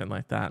addition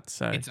like that.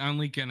 So it's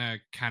only gonna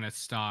kind of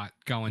start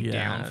going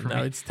down from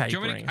it's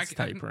tapering. It's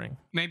tapering.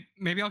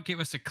 Maybe I'll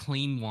give us a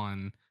clean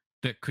one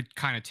that could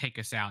kind of take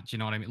us out. Do you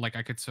know what I mean? Like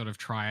I could sort of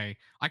I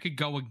could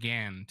go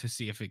again to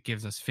see if it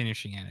gives us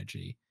finishing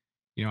energy.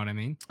 You know what I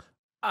mean?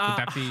 Would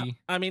that be?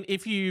 I mean,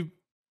 if you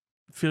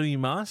feel you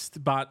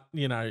must, but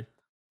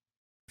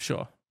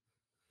sure.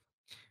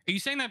 Are you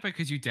saying that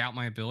because you doubt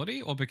my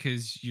ability, or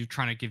because you're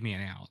trying to give me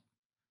an out?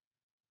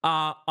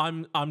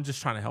 I'm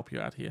just trying to help you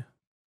out here.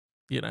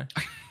 You're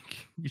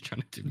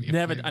trying to do me.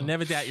 I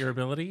never doubt your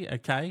ability.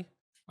 Okay.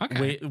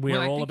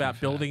 We're all about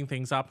building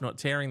things up, not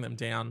tearing them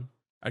down.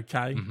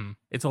 Okay. Mm-hmm.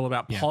 It's all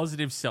about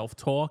positive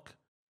self-talk.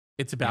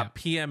 It's about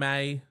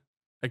PMA.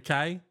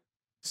 Okay.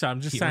 So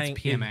I'm just saying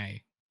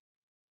PMA.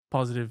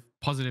 Positive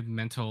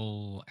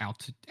mental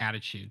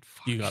attitude.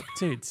 Fuck. You got,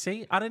 dude.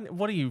 See,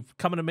 what are you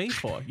coming to me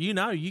for? You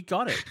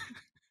got it,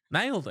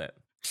 nailed it.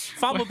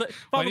 Fumbled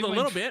a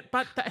little bit,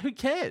 but who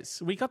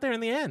cares? We got there in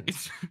the end.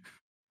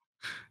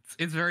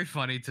 It's very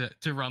funny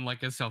to run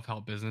like a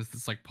self-help business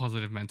that's like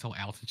positive mental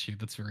altitude.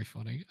 That's very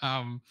funny.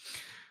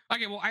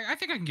 Okay, well, I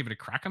think I can give it a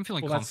crack. I'm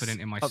feeling confident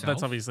in myself.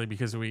 That's obviously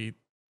because we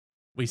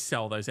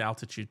sell those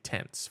altitude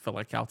tents for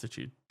like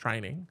altitude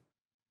training.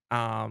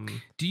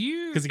 Do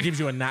you? Because it gives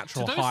you a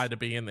natural high to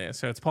be in there,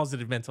 so it's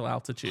positive mental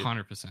altitude.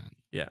 100%.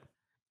 Yeah.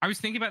 I was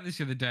thinking about this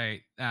the other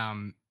day.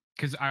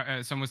 Because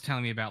someone was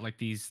telling me about like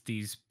these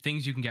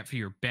things you can get for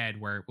your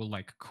bed where it will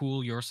like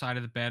cool your side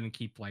of the bed and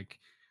keep like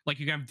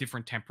you can have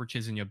different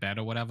temperatures in your bed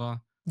or whatever.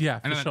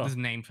 Yeah, I know there's a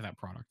name for that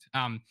product.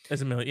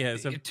 There's a million. Yeah,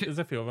 there's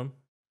a few of them.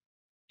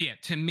 Yeah,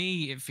 to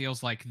me it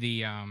feels like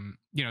they're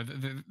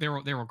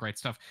all great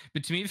stuff.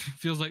 But to me it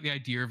feels like the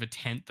idea of a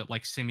tent that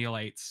like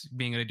simulates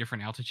being at a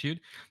different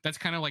altitude. That's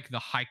kind of like the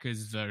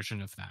hiker's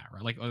version of that,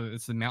 right? Like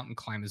it's the mountain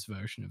climber's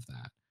version of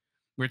that.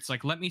 Where it's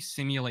like, let me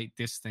simulate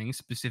this thing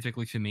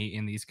specifically for me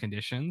in these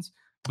conditions.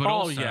 But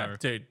also,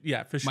 dude.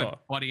 Yeah, for sure. My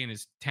buddy in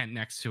his tent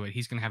next to it,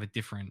 he's going to have a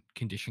different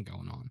condition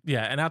going on.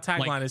 Yeah, and our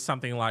tagline is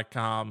something like,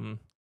 get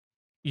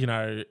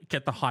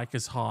the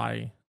hikers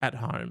high at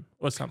home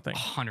or something.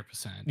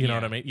 100%. You know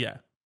what I mean? Yeah.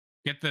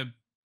 Get the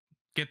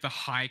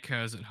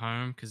hikers at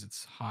home because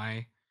it's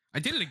high. I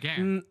did it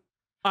again.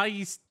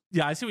 I see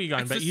where you're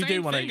going, but you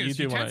do want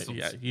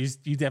to.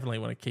 You definitely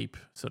want to keep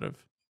sort of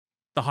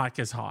the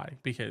hikers high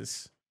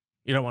because.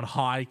 You don't want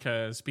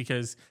hikers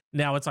because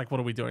now it's like, what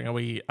are we doing? Are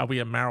we a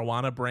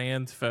marijuana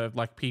brand for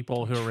like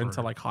people who are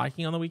into like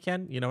hiking on the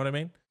weekend? You know what I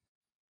mean?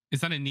 Is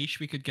that a niche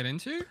we could get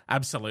into?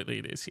 Absolutely,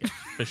 it is. Yeah,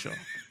 for sure.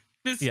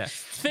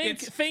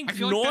 Think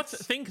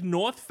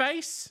North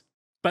Face,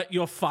 but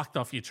you're fucked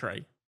off your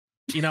tree.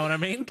 You know what I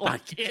mean?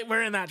 Like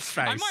we're in that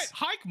space. I might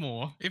hike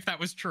more if that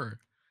was true.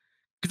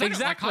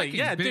 Exactly. Like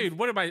hiking, dude.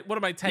 What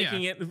am I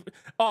taking it?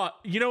 Oh,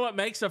 you know what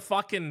makes a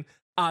fucking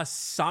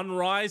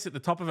sunrise at the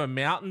top of a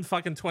mountain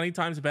fucking 20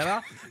 times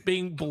better?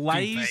 Being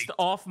blazed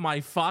off my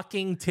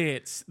fucking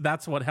tits.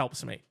 That's what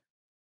helps me.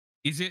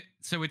 Is it?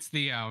 So it's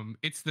the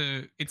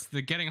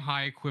getting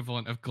high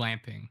equivalent of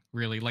glamping,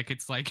 really. Like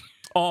it's like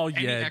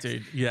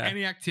dude. Yeah.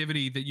 Any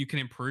activity that you can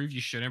improve,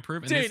 you should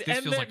improve. And dude, this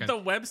feels like the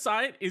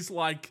website is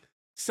like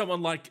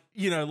someone like,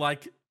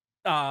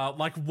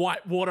 like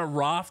whitewater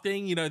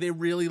rafting. You know, they're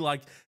really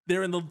like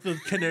they're in the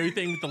canoe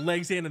thing with the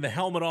legs in and the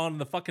helmet on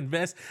and the fucking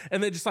vest,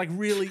 and they're just like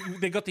really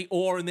they got the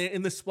oar and they're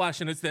in the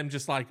splash and it's them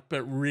just like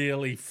but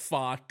really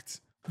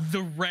fucked.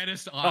 The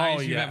reddest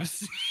eyes you've ever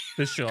seen.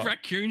 For sure.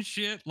 Raccoon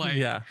shit. Like,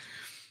 yeah.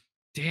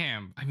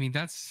 Damn. I mean,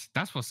 that's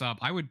what's up.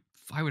 I would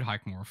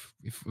hike more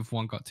if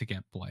one got to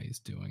get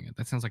blazed doing it.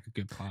 That sounds like a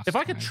good pastime. If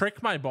I could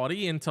trick my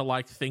body into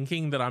like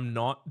thinking that I'm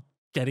not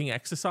getting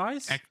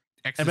exercise,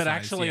 but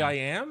actually I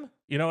am,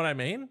 you know what I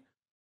mean?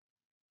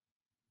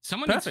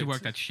 Someone needs to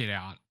work that shit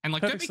out. And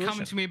like, don't be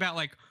coming to me about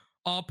like,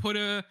 oh, put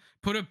a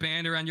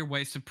band around your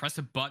waist and press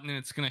a button and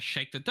it's gonna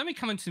shake the. Don't be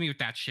coming to me with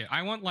that shit.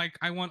 I want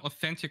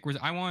authentic. I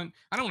don't want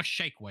to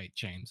shake weight,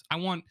 James. I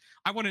want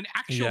an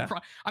actual.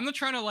 I'm not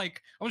trying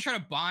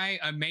to buy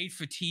a made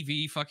for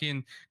TV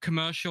fucking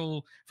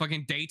commercial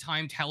fucking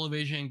daytime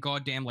television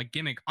goddamn like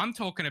gimmick. I'm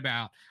talking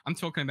about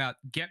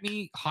get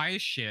me high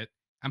as shit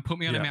and put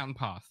me on a mountain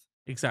path.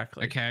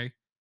 Exactly. Okay.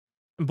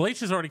 And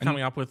Bleach is already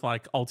coming up with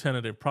like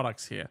alternative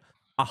products here.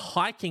 A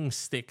hiking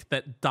stick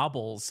that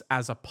doubles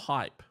as a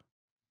pipe.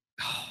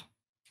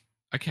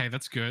 Okay,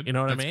 that's good. You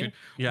know what I mean? Good.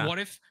 Yeah.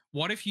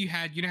 What if you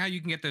had, you know how you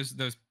can get those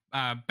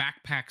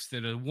backpacks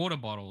that are water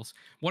bottles?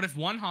 What if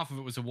one half of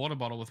it was a water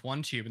bottle with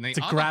one tube and the it's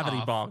a other gravity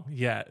half, bong?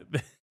 Yeah.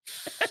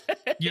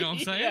 You know what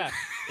I'm saying?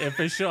 Yeah,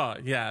 for sure.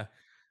 Yeah.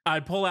 I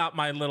pull out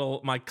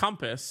my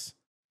compass,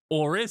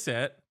 or is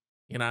it?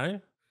 You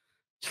know,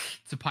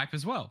 it's a pipe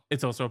as well.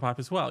 It's also a pipe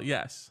as well.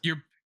 Yes.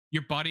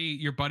 Your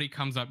buddy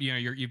comes up. You know,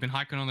 you've been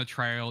hiking on the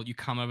trail. You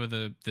come over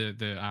the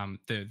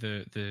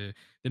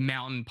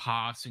mountain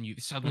pass, and you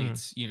suddenly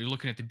you're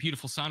looking at the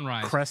beautiful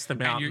sunrise. Crest the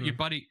mountain. And your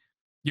buddy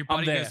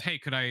goes, "Hey,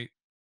 could I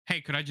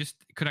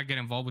get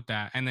involved with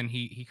that?" And then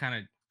he kind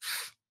of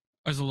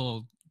does a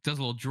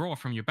little draw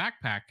from your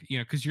backpack, you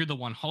know, because you're the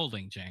one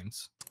holding,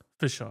 James.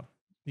 For sure.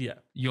 Yeah.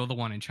 You're the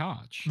one in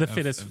charge. The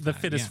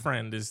fittest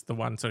friend is the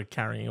one sort of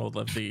carrying all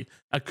of the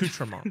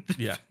accoutrement.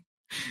 Yeah.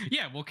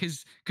 Yeah, well,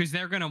 because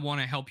they're gonna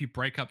want to help you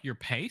break up your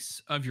pace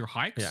of your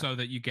hike so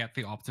that you get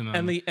the optimum.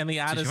 And the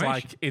ad is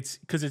like it's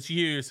because it's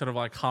you sort of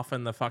like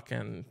huffing the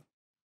fucking,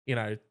 you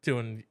know,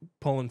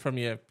 pulling from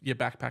your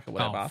backpack or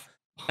whatever.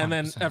 And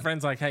then a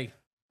friend's like, "Hey,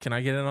 can I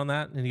get in on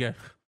that?" And you go,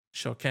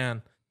 "Sure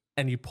can."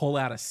 And you pull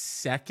out a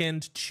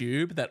second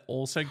tube that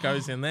also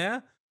goes in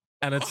there,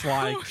 and it's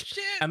like,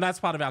 shit. And that's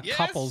part of our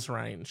couples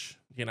range.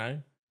 You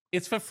know,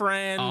 it's for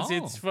friends,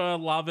 it's for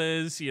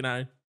lovers. You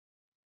know.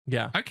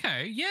 Yeah.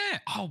 Okay. Yeah.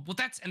 Oh, well,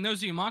 and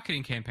those are your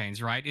marketing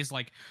campaigns, right? Is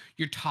like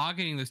you're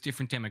targeting those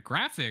different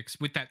demographics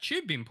with that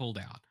tube being pulled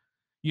out.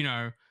 You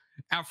know,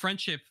 our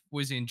friendship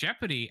was in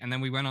jeopardy, and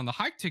then we went on the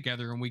hike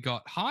together, and we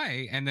got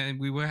high, and then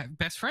we were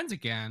best friends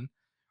again.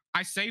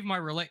 I saved my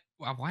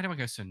Why do I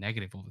go so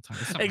negative all the time?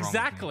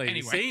 Exactly.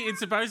 Anyway. See, it's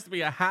supposed to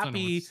be a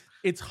happy,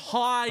 it's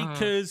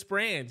hikers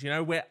brand. You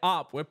know, we're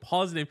up, we're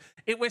positive,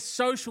 we're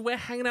social, we're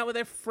hanging out with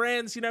our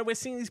friends. You know, we're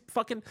seeing these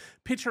fucking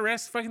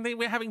picturesque fucking things.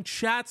 We're having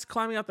chats,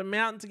 climbing up the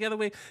mountain together.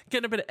 We're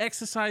getting a bit of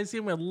exercise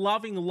in. We're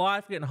loving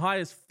life, getting high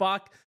as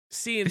fuck.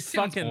 Seeing this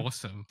fucking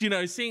awesome. You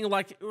know, seeing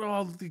like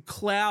the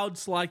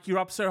clouds, like you're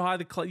up so high,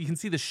 you can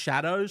see the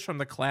shadows from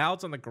the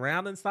clouds on the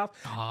ground and stuff.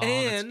 Oh,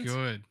 and that's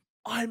good.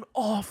 I'm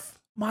off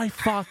my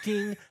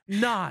fucking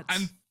nuts.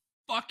 I'm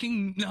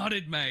fucking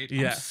nutted, mate.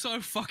 Yeah. I'm so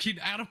fucking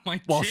out of my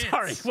tits. Well,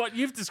 sorry. What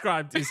you've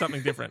described is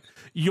something different.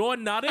 Your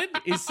nutted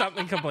is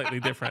something completely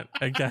different.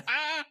 Okay.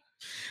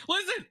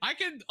 Listen, I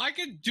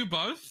can do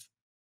both.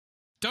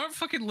 Don't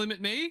fucking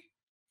limit me.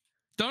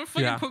 Don't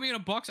fucking put me in a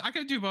box. I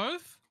can do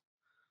both.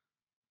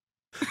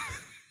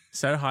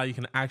 So high you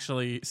can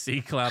actually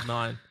see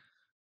Cloud9.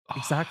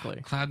 Exactly.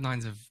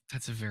 Cloud9's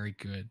that's a very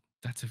good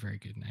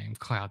name.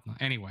 Cloud9.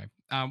 Anyway,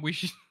 we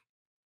should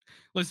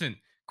listen.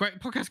 Great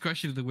podcast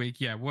question of the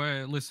week. Yeah,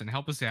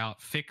 help us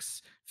out.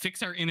 Fix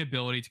our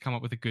inability to come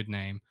up with a good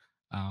name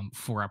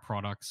for our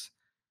products.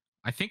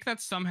 I think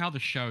that's somehow the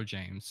show,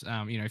 James.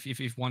 You know,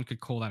 if one could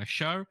call that a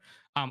show.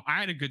 I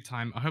had a good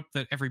time. I hope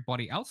that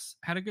everybody else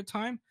had a good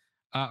time.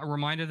 A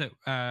reminder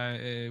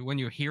that when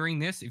you're hearing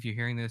this, if you're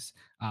hearing this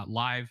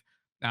live,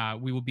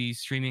 we will be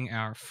streaming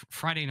our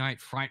Friday night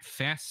Fright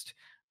Fest,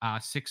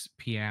 6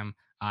 p.m.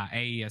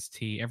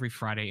 AEST every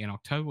Friday in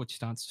October, which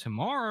starts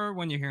tomorrow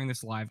when you're hearing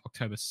this live,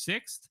 October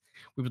 6th.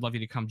 We would love you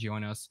to come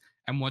join us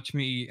and watch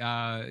me,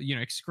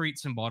 excrete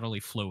some bodily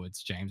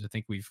fluids, James. I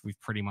think we've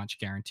pretty much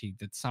guaranteed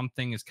that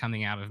something is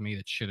coming out of me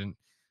that shouldn't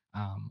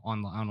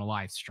on a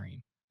live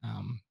stream.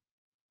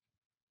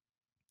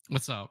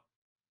 What's up?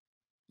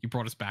 You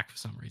brought us back for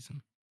some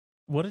reason.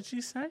 What did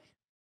you say?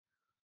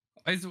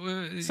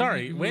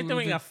 Sorry, we're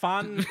doing a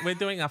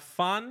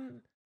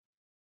fun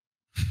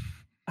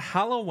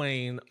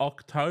Halloween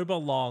October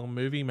long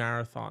movie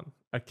marathon.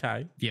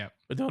 Okay. Yeah.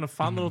 We're doing a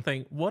fun little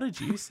thing. What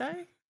did you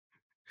say?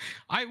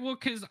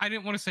 Because I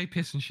didn't want to say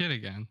piss and shit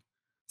again.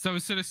 So I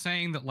was sort of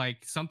saying that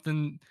like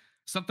something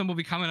will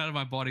be coming out of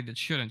my body that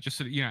shouldn't, just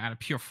sort of, out of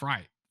pure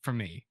fright for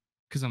me.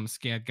 Because I'm a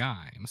scared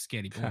guy. I'm a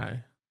scaredy boy. Okay.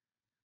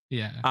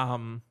 Yeah.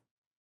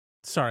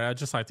 Sorry, I'd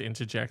just like to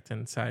interject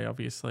and say,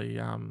 obviously,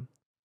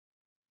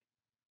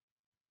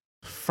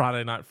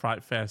 Friday Night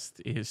Fright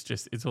Fest is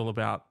just, it's all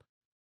about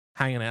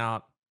hanging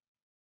out,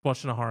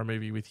 watching a horror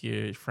movie with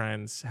your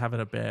friends, having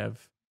a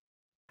bev,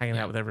 hanging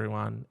out with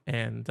everyone,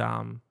 and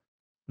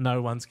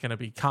no one's going to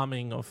be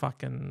coming or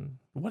fucking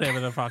whatever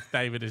the fuck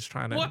David is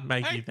trying to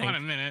make you think. Hang on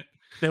a minute.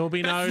 There will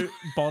be no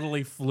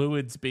bodily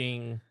fluids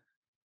being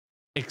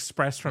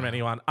expressed from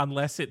anyone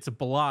unless it's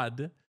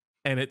blood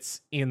and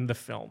it's in the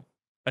film.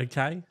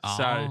 Okay?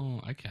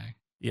 Okay.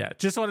 Yeah,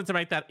 just wanted to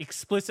make that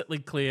explicitly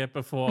clear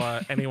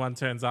before anyone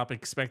turns up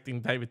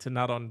expecting David to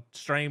nut on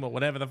stream or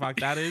whatever the fuck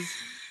that is.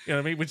 You know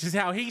what I mean? Which is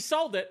how he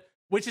sold it.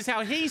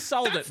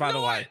 By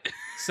the way.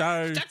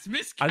 So that's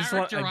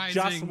mischaracterizing. I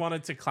just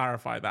wanted to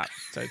clarify that.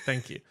 So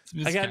thank you.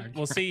 Again,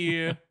 we'll see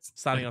you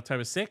starting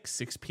October 6th,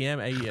 6 p.m.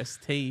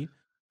 AEST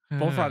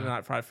for Friday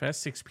Night Fright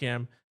Fest, 6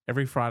 p.m.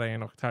 every Friday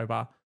in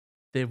October.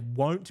 There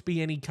won't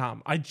be any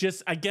cum. I want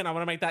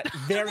to make that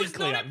very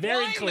clear.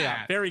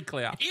 Very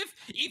clear.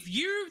 If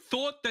you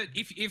thought that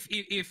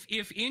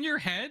if in your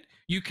head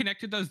you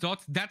connected those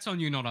dots, that's on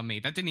you, not on me.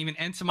 That didn't even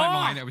enter my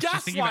mind. I was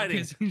just thinking about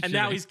his and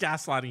now he's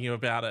gaslighting you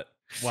about it.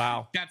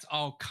 Wow. That's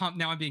all.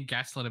 Now I'm being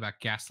gaslit about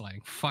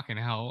gaslighting. Fucking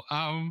hell.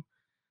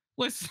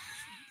 Listen.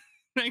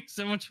 Thanks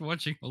so much for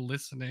watching or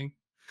listening.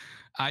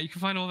 You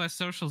can find all of our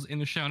socials in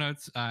the show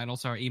notes and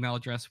also our email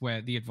address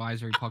where the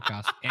advisory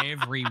podcast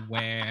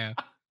everywhere.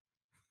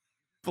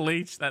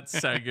 Bleach, that's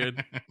so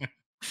good.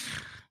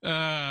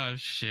 Oh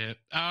shit.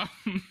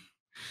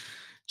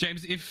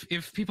 James,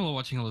 if people are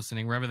watching or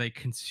listening wherever they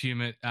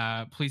consume it,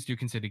 please do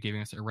consider giving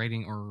us a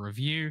rating or a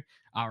review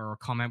or a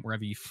comment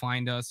wherever you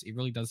find us. It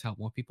really does help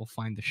more people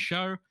find the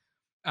show.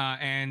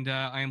 And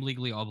I am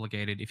legally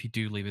obligated, if you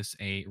do leave us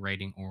a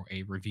rating or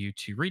a review,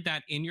 to read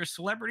that in your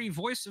celebrity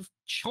voice of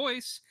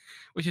choice,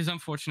 which is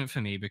unfortunate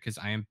for me because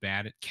I am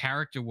bad at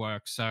character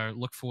work. So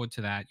look forward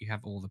to that. You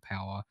have all the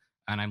power,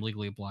 and I'm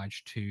legally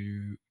obliged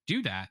to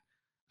do that.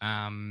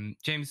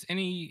 James,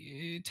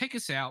 take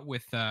us out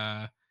with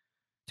the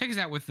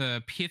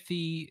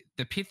pithy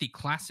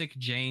classic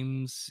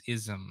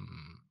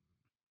James-ism.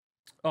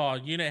 Oh,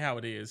 you know how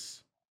it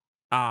is.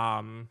 You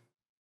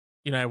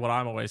know what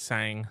I'm always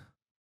saying.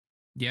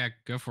 Yeah,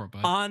 go for it,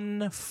 bud.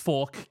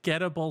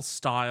 Unforgettable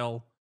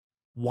style,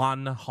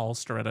 one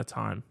holster at a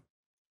time.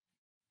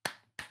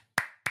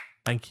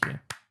 Thank you.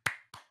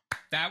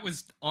 That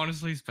was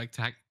honestly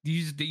spectacular.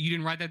 You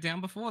didn't write that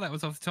down before? That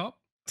was off the top?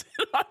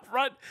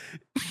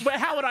 But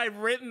how would I have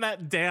written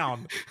that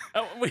down?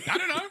 I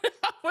don't know.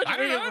 How would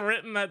we have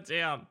written that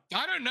down?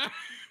 I don't know.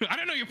 I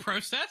don't know your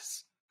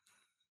process.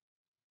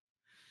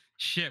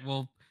 Shit,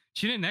 well,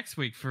 tune in next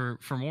week for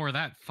more of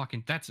that.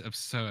 That's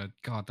absurd.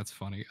 God, that's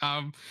funny.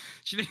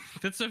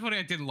 That's so funny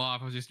I didn't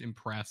laugh. I was just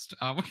impressed.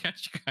 We'll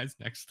catch you guys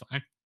next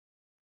time.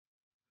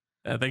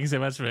 Thank you so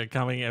much for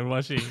coming and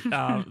watching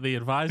The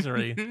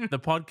Advisory, the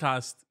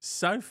podcast.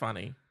 So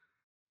funny.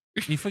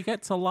 You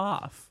forget to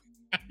laugh.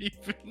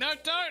 No,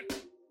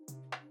 don't.